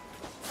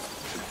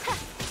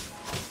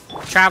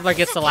 Traveler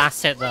gets the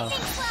last hit though.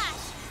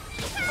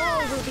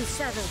 All will be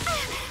severed.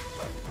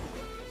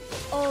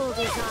 All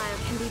desire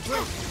can be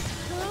broken.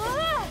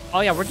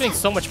 Oh yeah, we're doing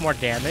so much more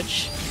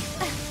damage.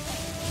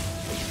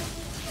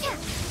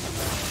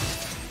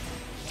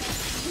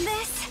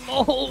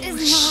 Oh,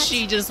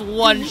 she just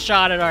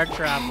one-shotted our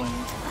Traveler.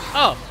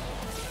 Oh,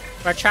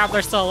 our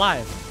Traveler's still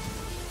alive.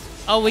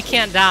 Oh, we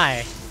can't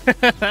die.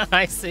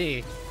 I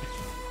see.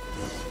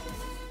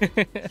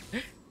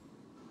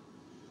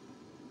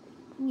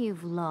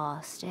 You've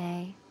lost,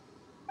 eh?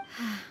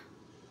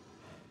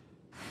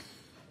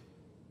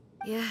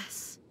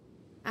 Yes,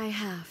 I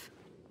have.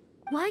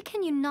 Why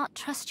can you not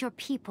trust your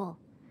people,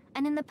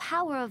 and in the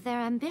power of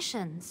their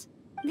ambitions?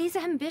 These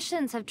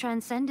ambitions have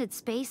transcended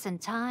space and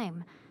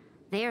time.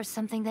 They are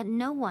something that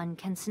no one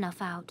can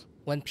snuff out.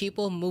 When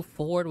people move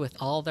forward with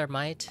all their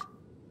might,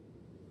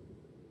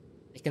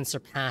 they can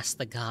surpass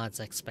the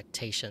gods'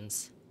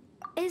 expectations.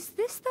 Is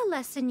this the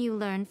lesson you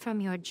learned from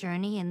your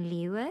journey in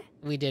Liyue?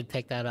 We did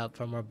pick that up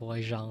from our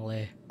boy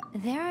Zhongli.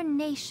 There are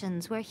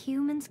nations where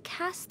humans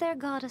cast their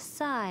god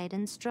aside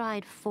and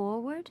stride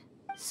forward.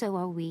 So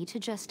are we to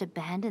just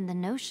abandon the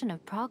notion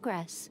of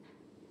progress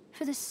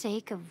for the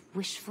sake of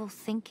wishful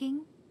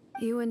thinking?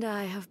 You and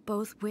I have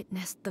both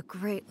witnessed the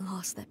great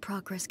loss that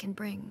progress can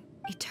bring.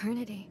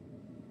 Eternity.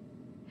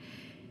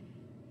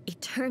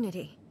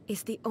 Eternity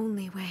is the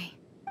only way.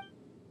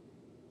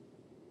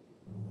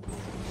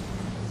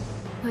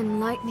 When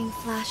lightning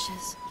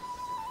flashes,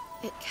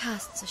 it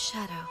casts a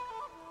shadow.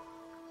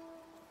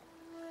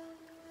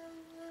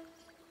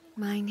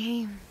 My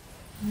name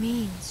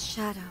means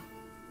shadow.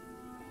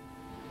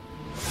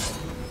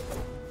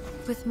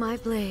 With my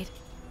blade,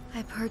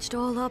 I purged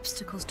all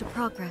obstacles to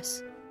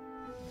progress.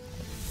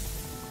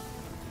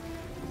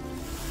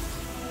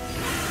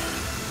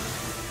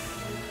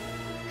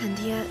 And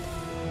yet,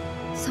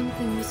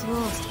 something was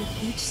lost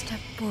with each step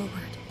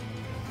forward.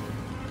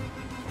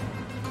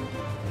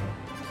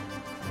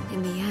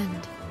 In the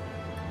end,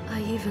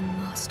 I even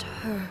lost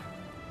her.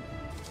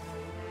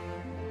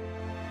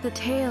 The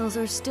tales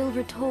are still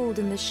retold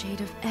in the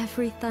shade of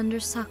every Thunder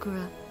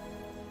Sakura.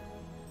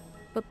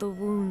 But the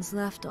wounds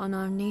left on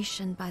our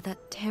nation by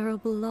that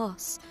terrible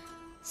loss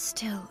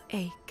still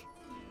ache.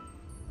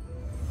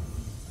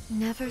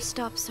 Never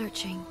stop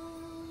searching,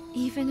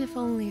 even if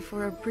only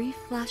for a brief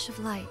flash of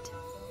light.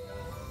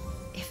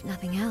 If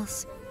nothing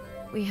else,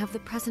 we have the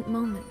present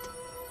moment.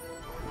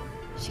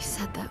 She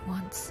said that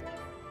once.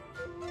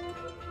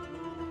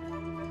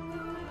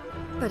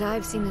 But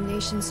I've seen a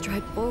nation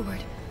stride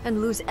forward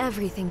and lose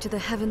everything to the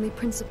heavenly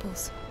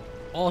principles.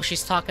 Oh,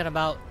 she's talking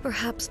about...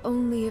 Perhaps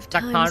only if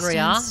time Dakhanria?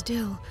 stands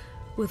still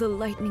will the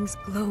lightning's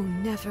glow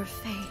never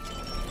fade.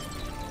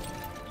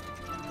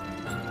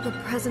 The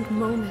present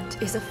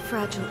moment is a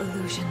fragile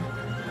illusion.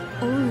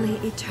 Only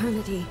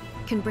eternity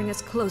can bring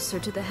us closer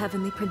to the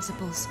heavenly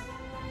principles.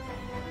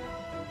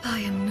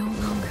 I am no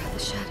longer the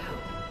shadow.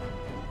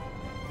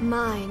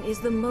 Mine is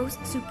the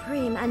most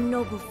supreme and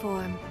noble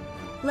form.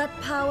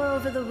 Let power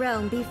over the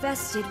realm be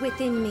vested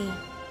within me.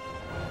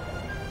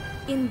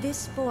 In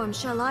this form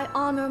shall I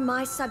honor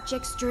my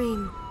subject's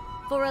dream,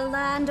 for a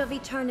land of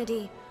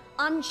eternity,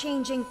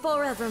 unchanging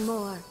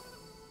forevermore.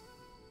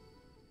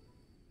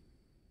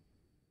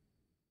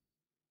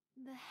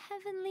 The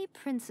heavenly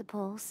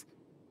principles.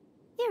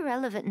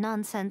 Irrelevant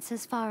nonsense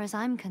as far as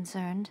I'm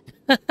concerned.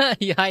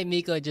 Yai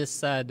Miko just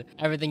said,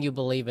 everything you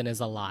believe in is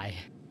a lie.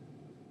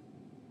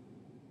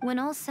 When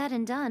all's said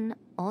and done,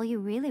 all you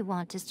really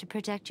want is to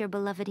protect your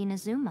beloved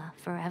Inazuma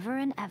forever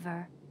and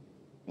ever.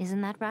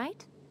 Isn't that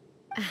right?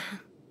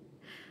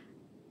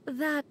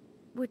 That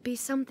would be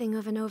something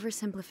of an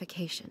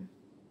oversimplification.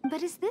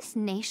 But is this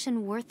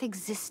nation worth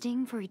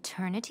existing for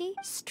eternity?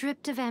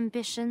 Stripped of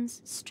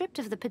ambitions, stripped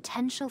of the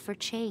potential for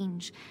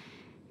change.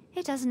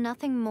 It does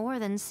nothing more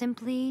than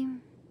simply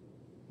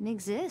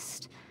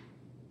exist.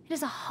 It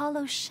is a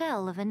hollow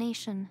shell of a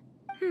nation.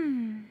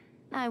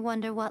 I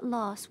wonder what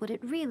loss would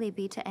it really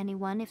be to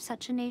anyone if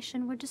such a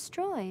nation were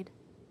destroyed?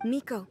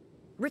 Miko,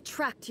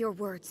 retract your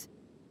words.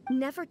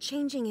 Never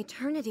changing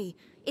eternity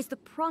is the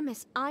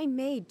promise I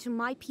made to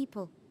my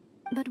people.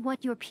 But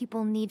what your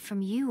people need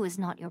from you is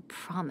not your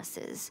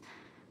promises.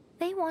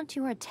 They want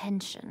your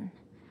attention.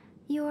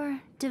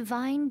 Your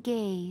divine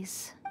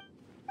gaze.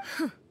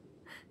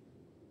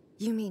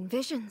 You mean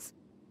visions?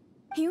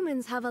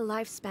 Humans have a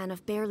lifespan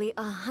of barely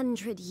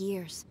 100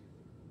 years.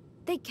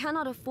 They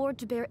cannot afford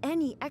to bear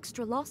any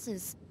extra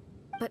losses.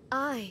 But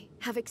I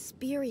have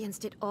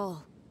experienced it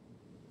all.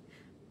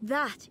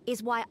 That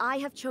is why I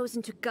have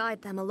chosen to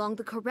guide them along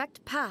the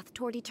correct path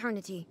toward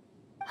eternity.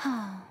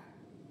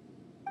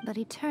 But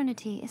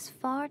eternity is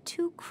far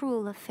too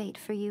cruel a fate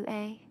for you,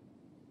 eh?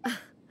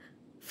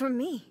 For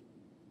me?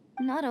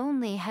 Not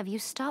only have you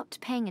stopped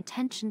paying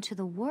attention to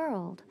the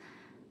world,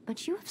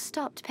 but you have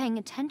stopped paying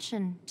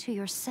attention to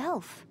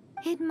yourself.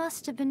 It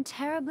must have been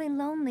terribly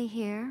lonely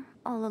here,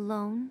 all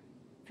alone,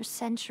 for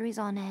centuries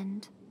on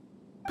end.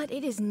 But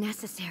it is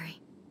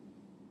necessary.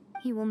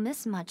 You will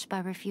miss much by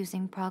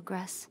refusing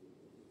progress.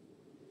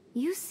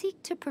 You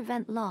seek to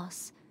prevent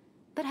loss,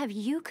 but have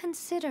you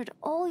considered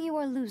all you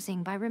are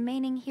losing by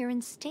remaining here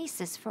in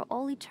stasis for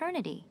all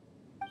eternity?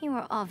 You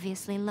are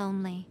obviously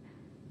lonely,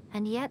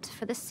 and yet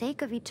for the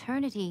sake of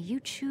eternity,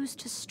 you choose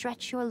to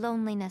stretch your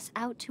loneliness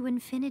out to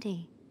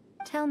infinity.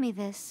 Tell me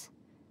this.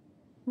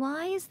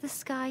 Why is the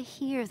sky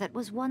here that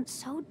was once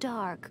so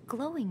dark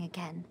glowing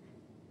again?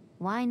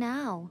 Why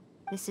now?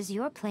 This is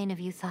your plane of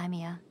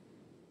euthymia.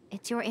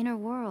 It's your inner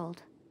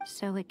world,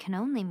 so it can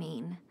only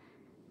mean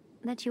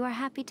that you are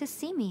happy to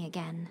see me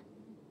again.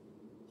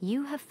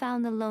 You have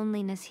found the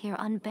loneliness here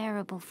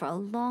unbearable for a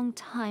long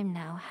time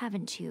now,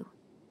 haven't you?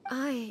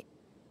 I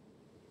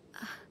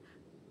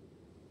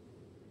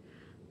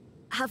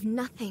have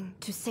nothing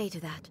to say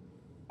to that.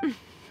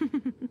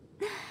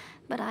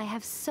 But I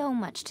have so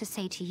much to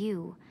say to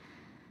you.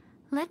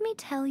 Let me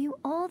tell you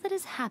all that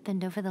has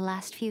happened over the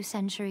last few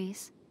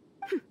centuries.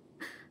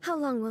 How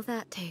long will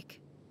that take?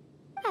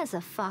 As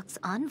a Fox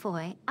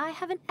envoy, I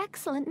have an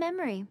excellent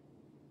memory.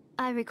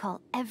 I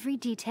recall every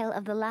detail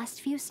of the last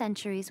few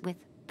centuries with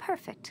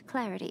perfect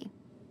clarity.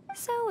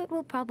 So it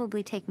will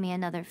probably take me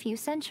another few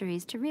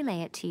centuries to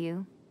relay it to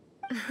you.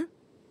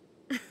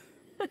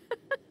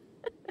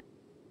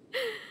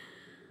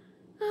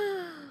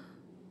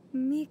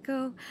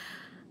 Miko,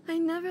 I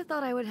never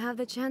thought I would have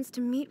the chance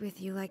to meet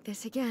with you like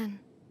this again.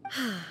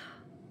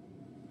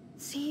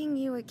 Seeing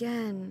you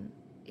again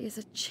is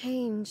a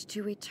change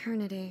to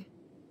eternity.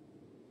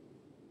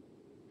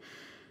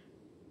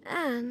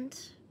 And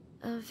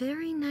a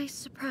very nice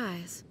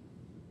surprise.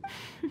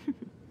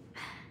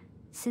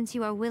 Since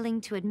you are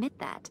willing to admit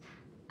that,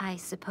 I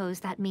suppose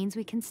that means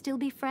we can still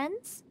be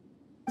friends?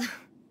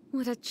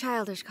 What a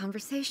childish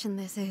conversation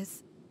this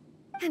is.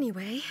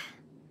 Anyway,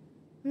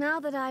 now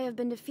that I have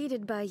been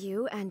defeated by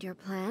you and your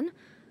plan,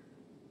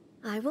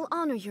 I will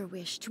honor your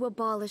wish to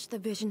abolish the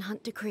Vision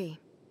Hunt Decree.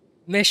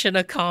 Mission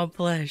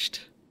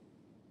accomplished.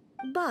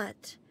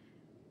 But,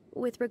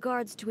 with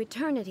regards to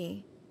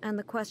eternity, and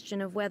the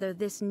question of whether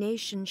this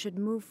nation should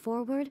move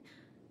forward,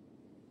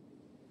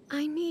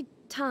 I need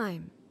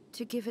time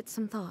to give it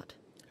some thought.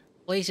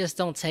 Please just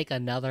don't take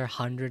another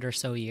 100 or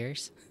so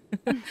years.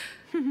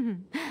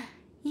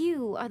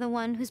 You are the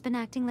one who's been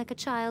acting like a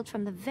child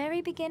from the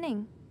very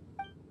beginning.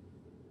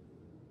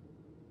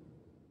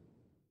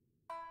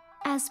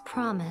 As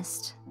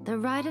promised, the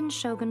Raiden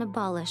Shogun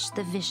abolished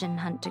the Vision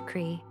Hunt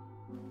Decree.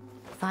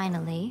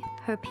 Finally,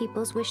 her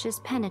people's wishes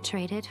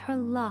penetrated her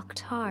locked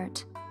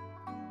heart.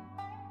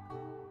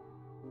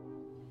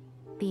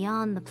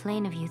 Beyond the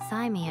plane of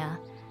euthymia,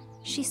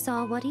 she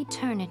saw what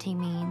eternity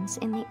means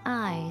in the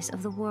eyes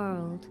of the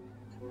world.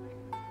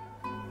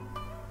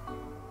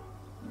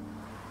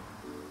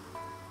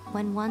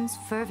 When one's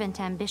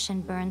fervent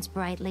ambition burns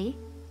brightly,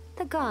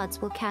 the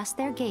gods will cast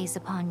their gaze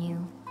upon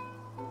you.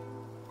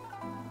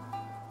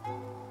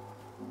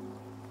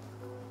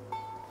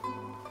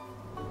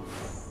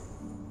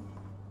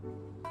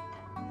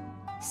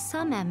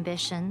 Some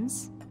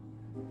ambitions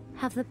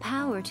have the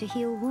power to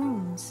heal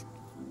wounds,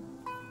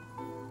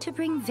 to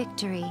bring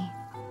victory,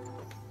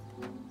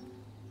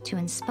 to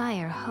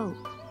inspire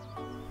hope.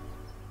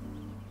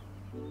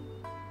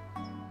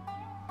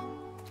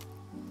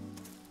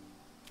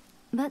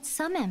 But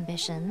some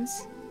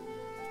ambitions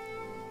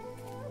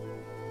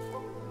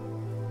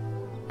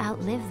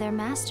outlive their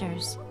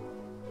masters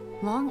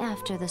long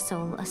after the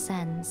soul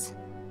ascends.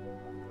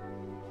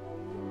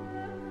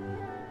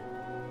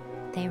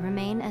 They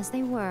remain as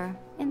they were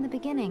in the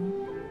beginning.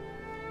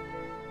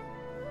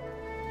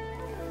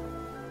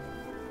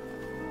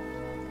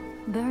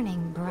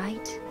 Burning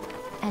bright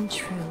and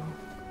true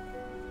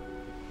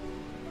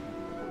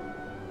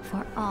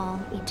for all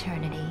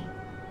eternity.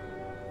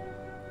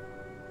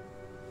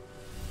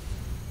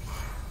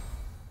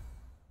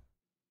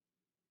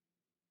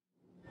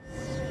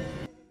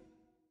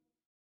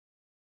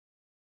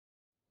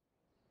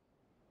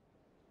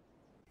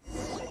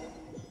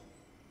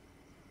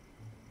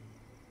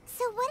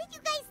 So what did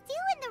you guys do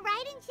in the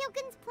Raiden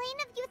Shogun's plane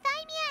of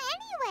euthymia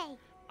anyway?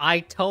 I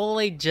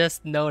totally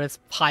just noticed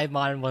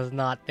Paimon was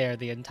not there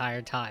the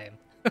entire time.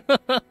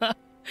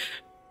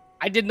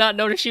 I did not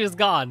notice she was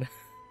gone.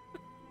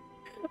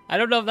 I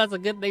don't know if that's a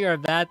good thing or a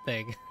bad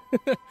thing.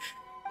 Is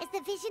the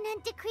Vision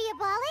Hunt Decree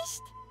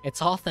abolished?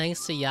 It's all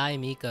thanks to Yae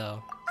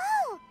Miko.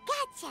 Oh,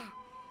 gotcha.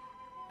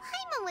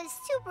 Paimon was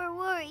super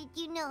worried,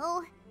 you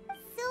know.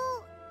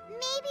 So,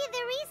 maybe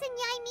the reason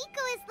Yae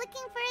Miko is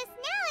looking for us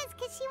now is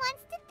because she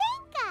wants to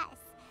thank us.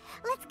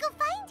 Let's go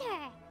find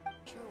her.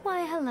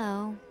 Why,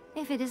 hello.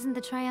 If it isn't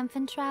the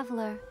triumphant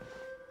traveler.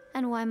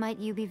 And why might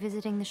you be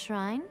visiting the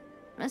shrine?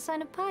 A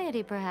sign of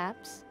piety,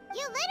 perhaps?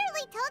 You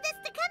literally told us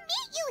to come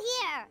meet you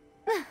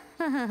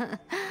here!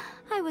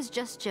 I was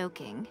just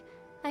joking.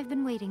 I've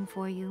been waiting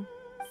for you.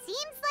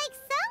 Seems like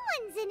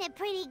someone's in a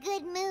pretty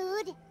good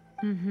mood.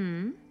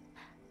 Mm-hmm.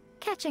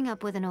 Catching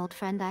up with an old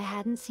friend I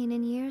hadn't seen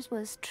in years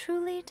was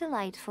truly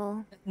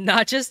delightful.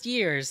 Not just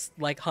years,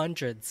 like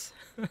hundreds.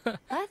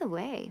 By the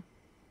way,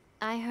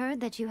 I heard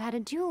that you had a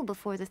duel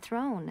before the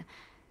throne,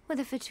 with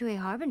a Fatui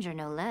Harbinger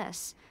no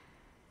less.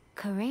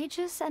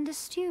 Courageous and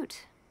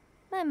astute.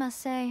 I must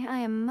say, I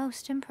am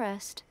most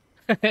impressed.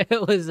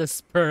 It was a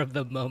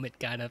spur-of-the-moment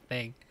kind of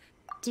thing.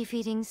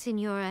 Defeating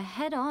Signora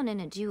head-on in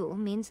a duel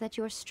means that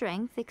your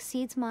strength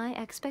exceeds my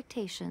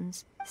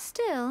expectations.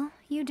 Still,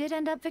 you did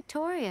end up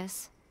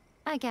victorious.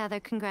 I gather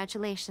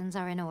congratulations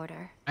are in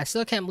order. I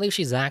still can't believe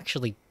she's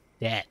actually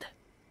dead.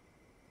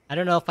 I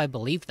don't know if I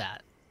believe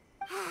that.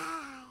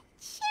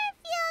 Sure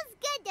feels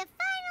good to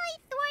finally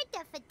thwart the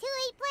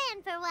Fatui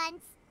plan for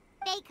once.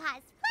 They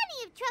caused plenty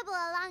of trouble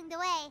along the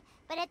way,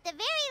 but at the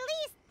very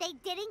least, they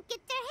didn't get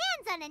their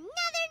hands on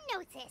another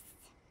Gnosis.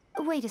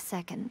 Wait a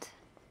second.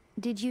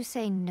 Did you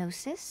say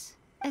Gnosis?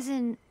 As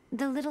in,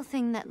 the little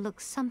thing that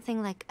looks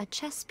something like a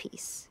chess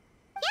piece?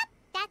 Yep,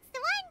 that's the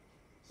one.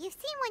 You've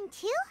seen one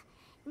too?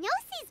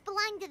 Gnosis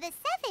belong to the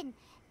Seven.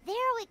 They're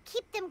what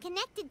keep them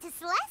connected to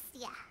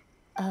Celestia.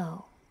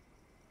 Oh.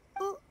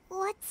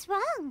 What's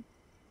wrong?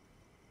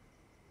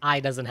 I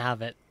doesn't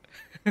have it.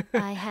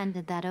 I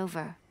handed that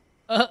over.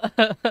 Huh?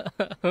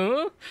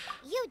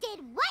 You did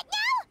what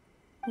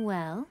now?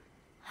 Well,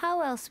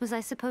 how else was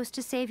I supposed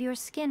to save your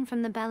skin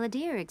from the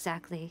Balladeer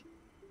exactly?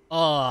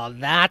 Oh,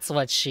 that's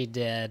what she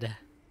did.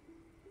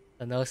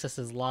 The Gnosis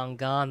is long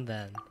gone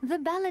then. The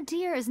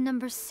Balladeer is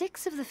number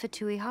 6 of the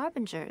Fatui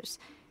Harbingers.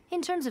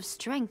 In terms of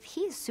strength,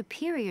 he is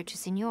superior to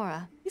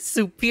Signora. He's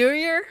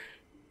superior?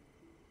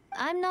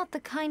 I'm not the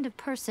kind of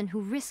person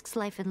who risks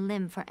life and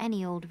limb for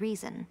any old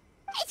reason.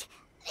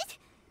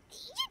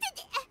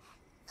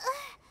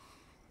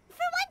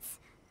 For once,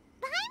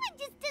 Paimon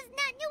just does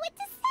not know what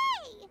to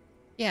say.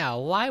 Yeah,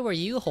 why were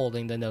you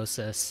holding the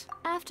Gnosis?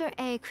 After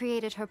A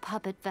created her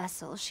puppet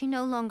vessel, she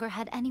no longer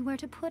had anywhere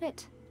to put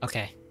it.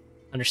 Okay,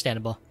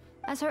 understandable.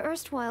 As her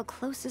erstwhile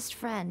closest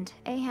friend,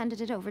 A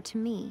handed it over to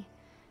me,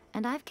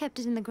 and I've kept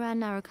it in the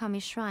Grand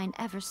Narukami Shrine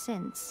ever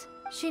since.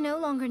 She no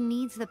longer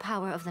needs the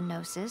power of the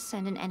Gnosis,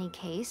 and in any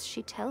case,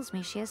 she tells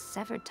me she has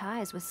severed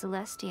ties with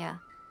Celestia.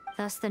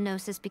 Thus, the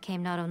Gnosis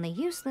became not only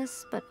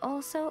useless, but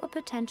also a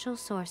potential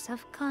source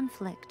of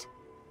conflict.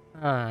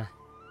 The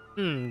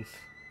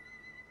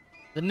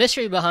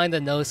mystery behind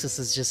the Gnosis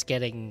is just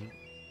getting,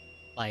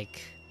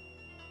 like,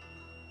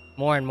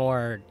 more and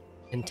more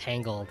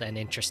entangled and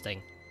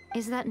interesting.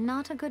 Is that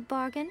not a good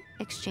bargain,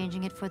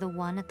 exchanging it for the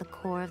one at the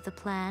core of the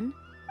plan?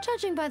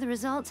 Judging by the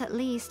results, at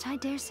least, I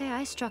dare say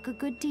I struck a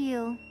good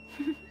deal.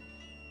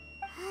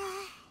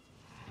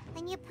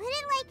 When you put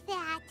it like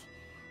that,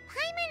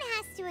 Paimon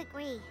has to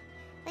agree.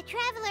 The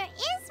Traveler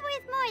is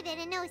worth more than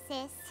a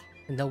Gnosis.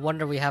 No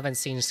wonder we haven't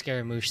seen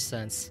Scaramouche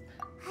since.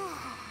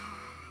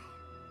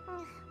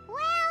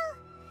 Well,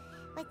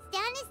 what's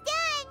done is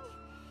done.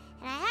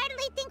 And I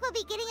hardly think we'll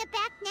be getting it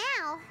back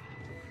now.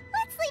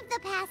 Let's leave the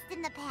past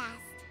in the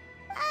past.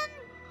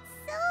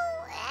 So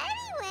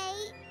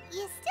anyway,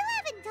 you still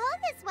haven't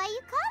told us why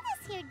you called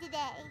us here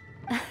today.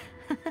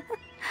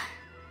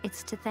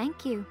 It's to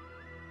thank you.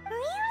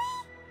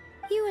 Really?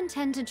 You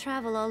intend to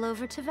travel all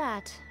over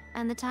Teyvat,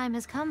 and the time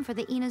has come for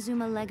the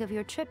Inazuma leg of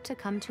your trip to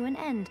come to an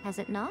end, has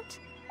it not?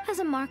 As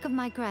a mark of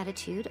my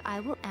gratitude, I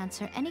will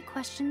answer any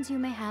questions you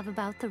may have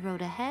about the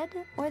road ahead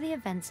or the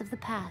events of the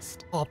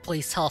past. Oh,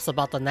 please tell us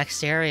about the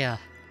next area.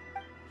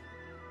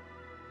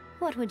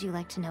 What would you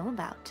like to know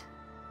about?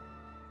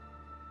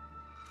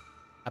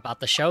 About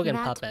the Shogun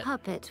that puppet. That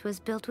puppet was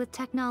built with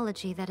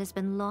technology that has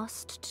been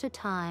lost to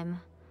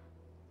time.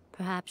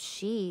 Perhaps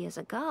she, as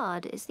a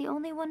god, is the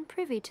only one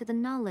privy to the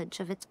knowledge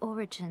of its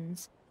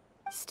origins.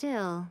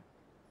 Still,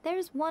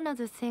 there's one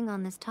other thing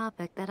on this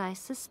topic that I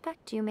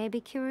suspect you may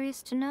be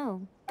curious to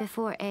know.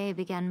 Before A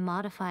began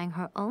modifying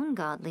her own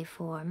godly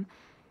form,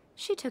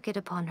 she took it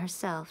upon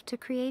herself to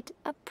create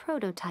a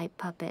prototype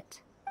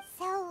puppet.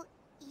 So,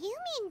 you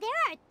mean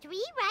there are 3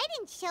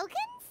 Raiden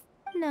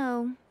Shoguns?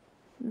 No.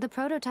 The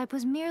prototype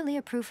was merely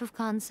a proof of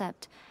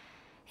concept.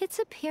 Its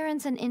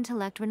appearance and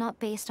intellect were not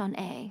based on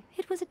A.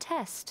 It was a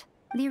test.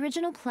 The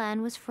original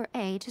plan was for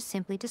A to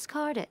simply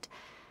discard it.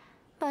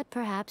 But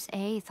perhaps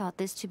A thought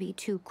this to be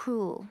too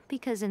cruel,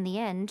 because in the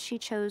end she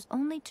chose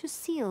only to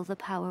seal the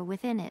power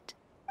within it.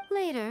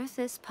 Later,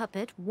 this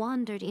puppet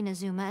wandered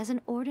Inazuma as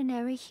an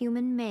ordinary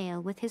human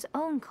male with his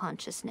own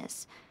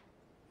consciousness,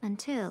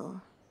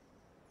 until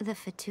the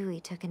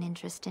Fatui took an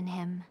interest in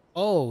him.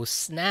 Oh,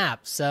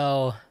 snap.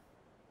 So,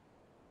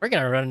 we're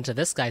gonna run into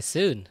this guy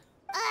soon.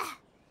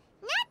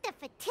 Not the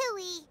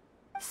Fatui.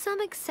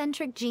 Some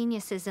eccentric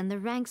geniuses in the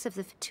ranks of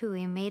the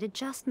Fatui made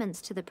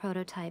adjustments to the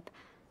prototype,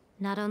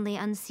 not only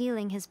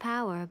unsealing his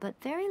power,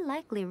 but very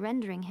likely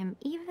rendering him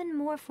even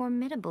more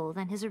formidable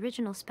than his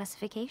original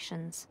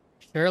specifications.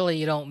 Surely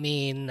you don't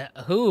mean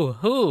who?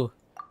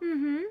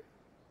 Mm-hmm.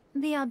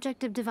 The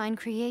object of divine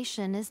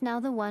creation is now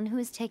the one who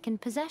has taken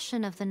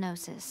possession of the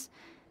Gnosis.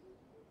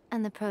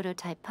 And the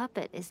prototype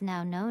puppet is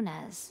now known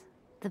as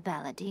the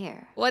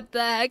Balladeer. What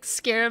the heck?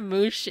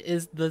 Scaramouche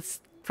is the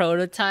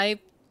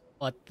prototype?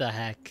 What the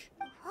heck?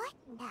 What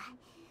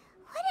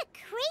a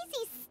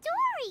crazy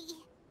story!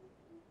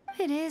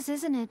 It is,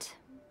 isn't it?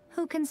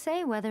 Who can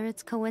say whether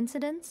it's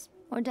coincidence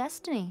or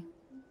destiny?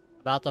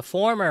 About the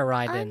former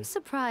Raiden. I'm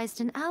surprised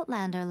an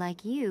outlander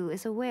like you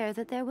is aware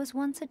that there was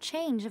once a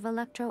change of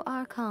Electro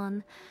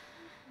Archon.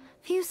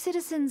 Few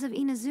citizens of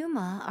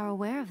Inazuma are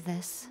aware of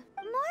this.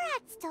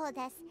 Morat's told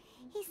us.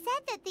 He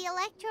said that the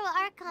Electro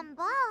Archon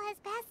Ball has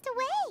passed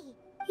away.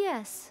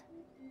 Yes.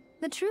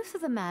 The truth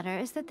of the matter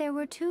is that there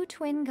were 2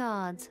 twin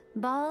gods,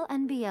 Baal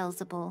and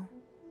Beelzebul.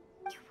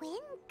 Twin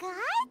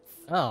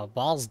gods? Oh,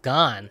 Baal's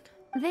gone.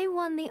 They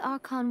won the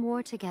Archon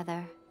War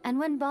together, and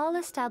when Baal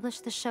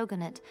established the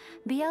shogunate,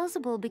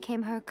 Beelzebul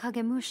became her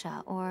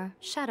Kagemusha, or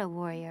Shadow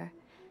Warrior.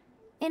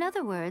 In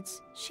other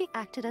words, she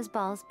acted as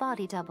Baal's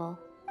body double.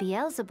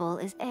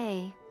 Beelzebul is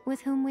A,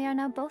 with whom we are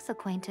now both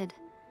acquainted.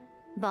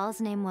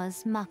 Baal's name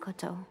was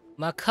Makoto.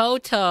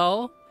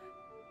 Makoto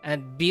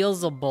and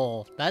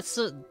Beelzebul.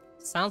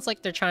 Sounds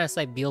like they're trying to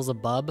say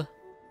Beelzebub.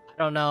 I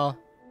don't know.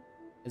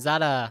 Is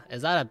that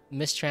a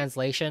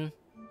mistranslation?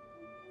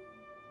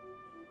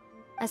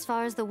 As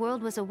far as the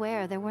world was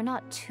aware, there were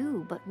not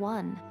 2, but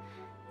 1.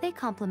 They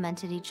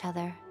complemented each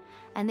other,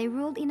 and they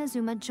ruled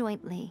Inazuma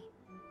jointly,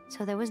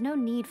 so there was no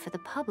need for the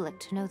public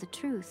to know the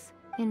truth.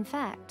 In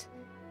fact,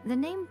 the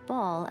name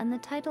Baal and the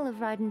title of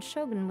Raiden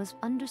Shogun was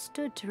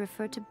understood to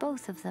refer to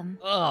both of them.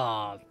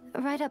 Oh.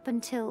 Right up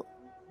until...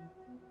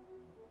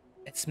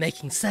 It's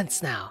making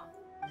sense now.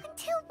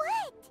 Until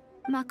what?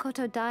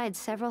 Makoto died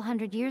several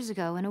hundred years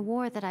ago in a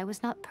war that I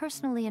was not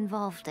personally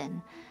involved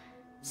in.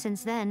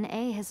 Since then,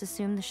 A has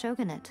assumed the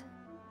shogunate.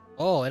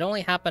 Oh, it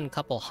only happened a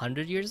couple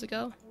hundred years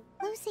ago?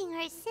 Losing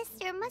her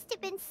sister must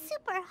have been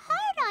super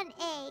hard on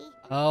A.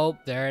 Oh,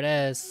 there it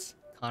is.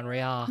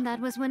 Conria. That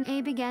was when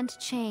A began to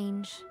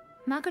change.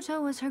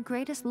 Makoto was her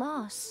greatest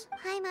loss.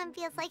 Paimon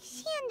feels like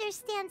she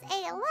understands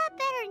A a lot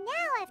better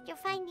now after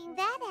finding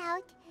that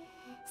out.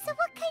 So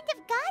what kind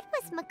of god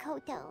was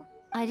Makoto?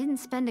 I didn't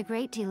spend a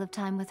great deal of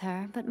time with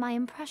her, but my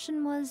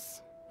impression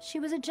was she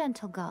was a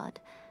gentle god,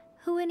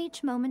 who in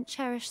each moment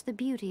cherished the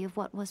beauty of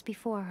what was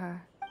before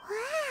her.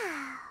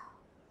 Wow.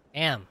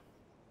 Damn.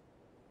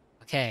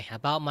 Okay,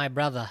 about my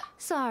brother.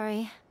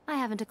 Sorry, I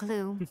haven't a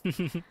clue.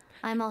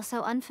 I'm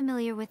also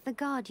unfamiliar with the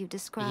god you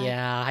described.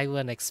 Yeah, I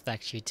wouldn't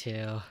expect you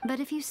to. But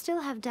if you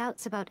still have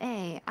doubts about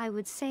A, I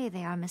would say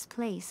they are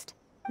misplaced.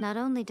 Not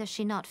only does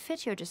she not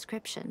fit your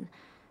description,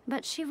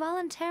 but she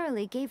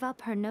voluntarily gave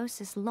up her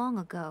gnosis long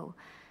ago,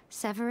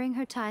 severing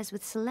her ties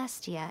with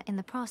Celestia in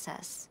the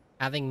process.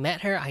 Having met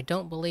her, I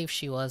don't believe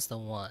she was the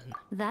one.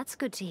 That's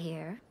good to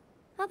hear.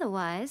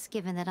 Otherwise,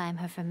 given that I'm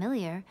her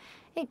familiar,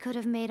 it could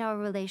have made our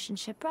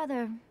relationship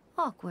rather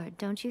awkward,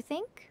 don't you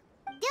think?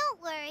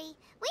 Don't worry,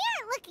 we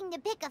aren't looking to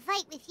pick a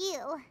fight with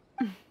you.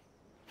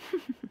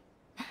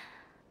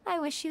 I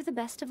wish you the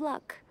best of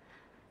luck.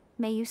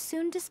 May you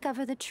soon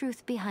discover the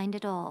truth behind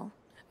it all.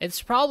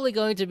 It's probably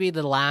going to be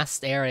the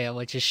last area,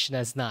 which is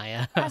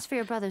Snezhnaya. As for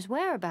your brother's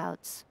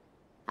whereabouts,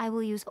 I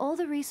will use all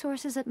the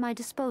resources at my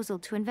disposal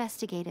to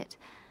investigate it.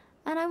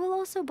 And I will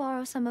also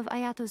borrow some of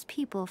Ayato's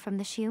people from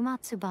the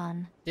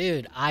Shiumatsuban.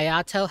 Dude,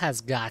 Ayato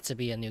has got to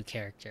be a new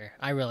character.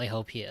 I really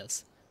hope he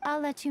is. I'll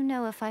let you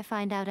know if I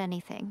find out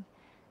anything.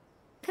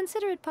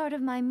 Consider it part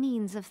of my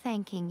means of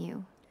thanking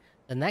you.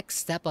 The next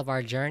step of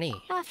our journey.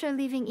 After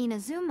leaving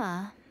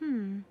Inazuma,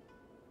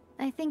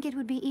 I think it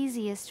would be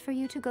easiest for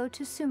you to go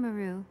to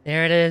Sumeru.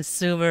 There it is,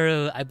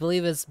 Sumeru. I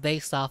believe it's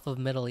based off of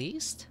Middle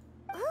East.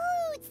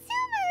 Ooh,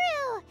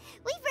 Sumeru!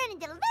 We've run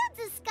into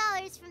loads of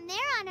scholars from there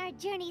on our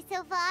journey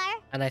so far.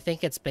 And I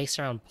think it's based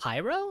around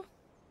Pyro?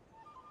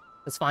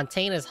 Because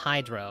Fontaine is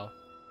Hydro,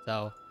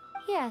 so...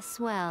 Yes,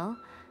 well,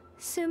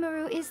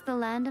 Sumeru is the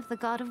land of the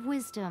god of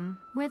wisdom,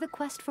 where the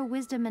quest for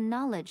wisdom and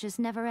knowledge is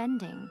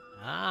never-ending.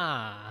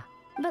 Ah...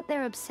 But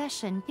their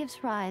obsession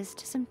gives rise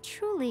to some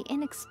truly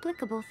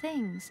inexplicable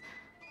things.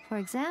 For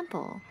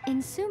example, in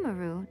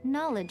Sumeru,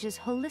 knowledge is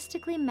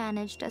holistically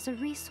managed as a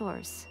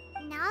resource.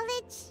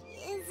 Knowledge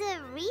is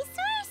a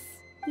resource?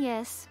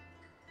 Yes.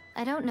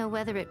 I don't know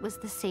whether it was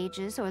the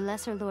sages or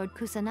Lesser Lord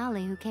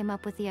Kusanali who came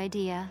up with the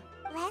idea.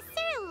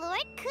 Lesser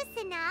Lord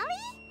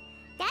Kusanali?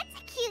 That's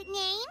a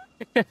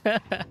cute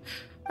name.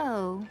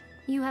 Oh,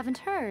 you haven't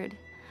heard?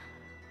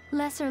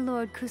 Lesser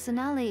Lord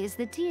Kusanali is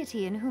the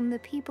deity in whom the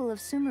people of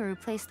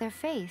Sumeru place their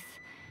faith.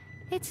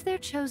 It's their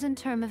chosen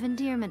term of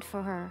endearment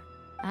for her.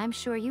 I'm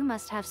sure you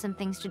must have some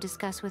things to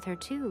discuss with her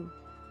too.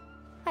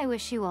 I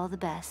wish you all the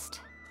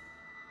best.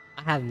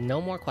 I have no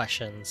more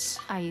questions.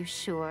 Are you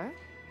sure?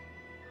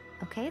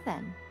 Okay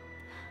then.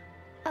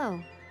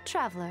 Oh,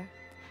 Traveler.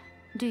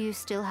 Do you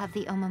still have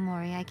the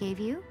Omamori I gave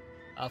you?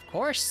 Of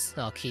course,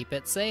 I'll keep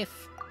it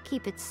safe.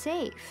 Keep it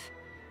safe?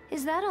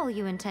 Is that all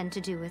you intend to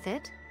do with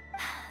it?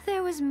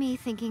 There was me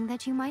thinking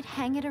that you might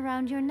hang it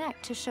around your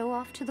neck to show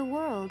off to the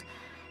world,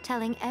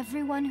 telling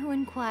everyone who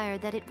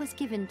inquired that it was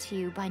given to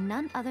you by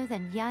none other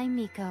than Yae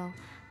Miko,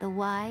 the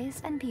wise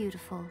and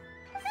beautiful.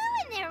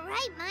 Who in their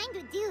right mind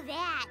would do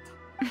that?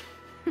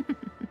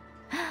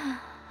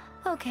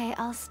 Okay,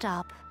 I'll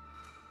stop.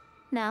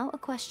 Now, a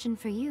question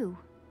for you.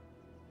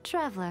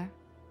 Traveler,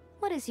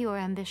 what is your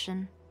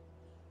ambition?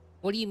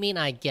 What do you mean,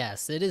 I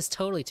guess? It is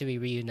totally to be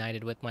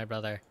reunited with my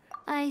brother.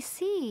 I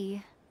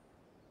see.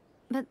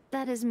 But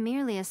that is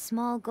merely a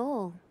small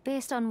goal,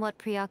 based on what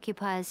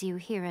preoccupies you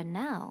here and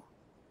now.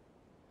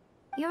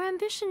 Your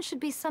ambition should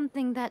be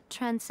something that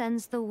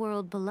transcends the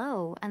world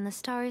below and the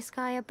starry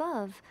sky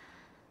above.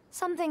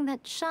 Something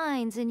that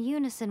shines in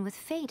unison with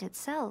fate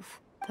itself.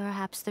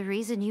 Perhaps the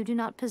reason you do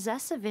not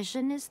possess a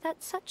vision is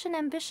that such an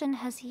ambition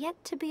has yet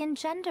to be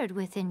engendered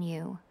within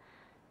you.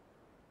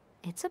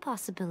 It's a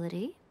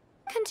possibility.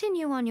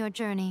 Continue on your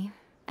journey,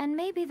 and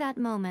maybe that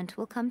moment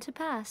will come to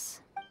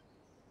pass.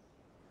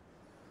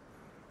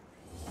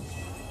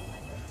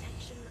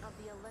 Protection of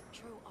the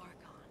Electro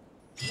Archon.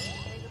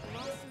 May the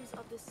blossoms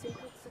of the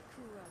sacred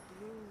Sakura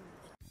bloom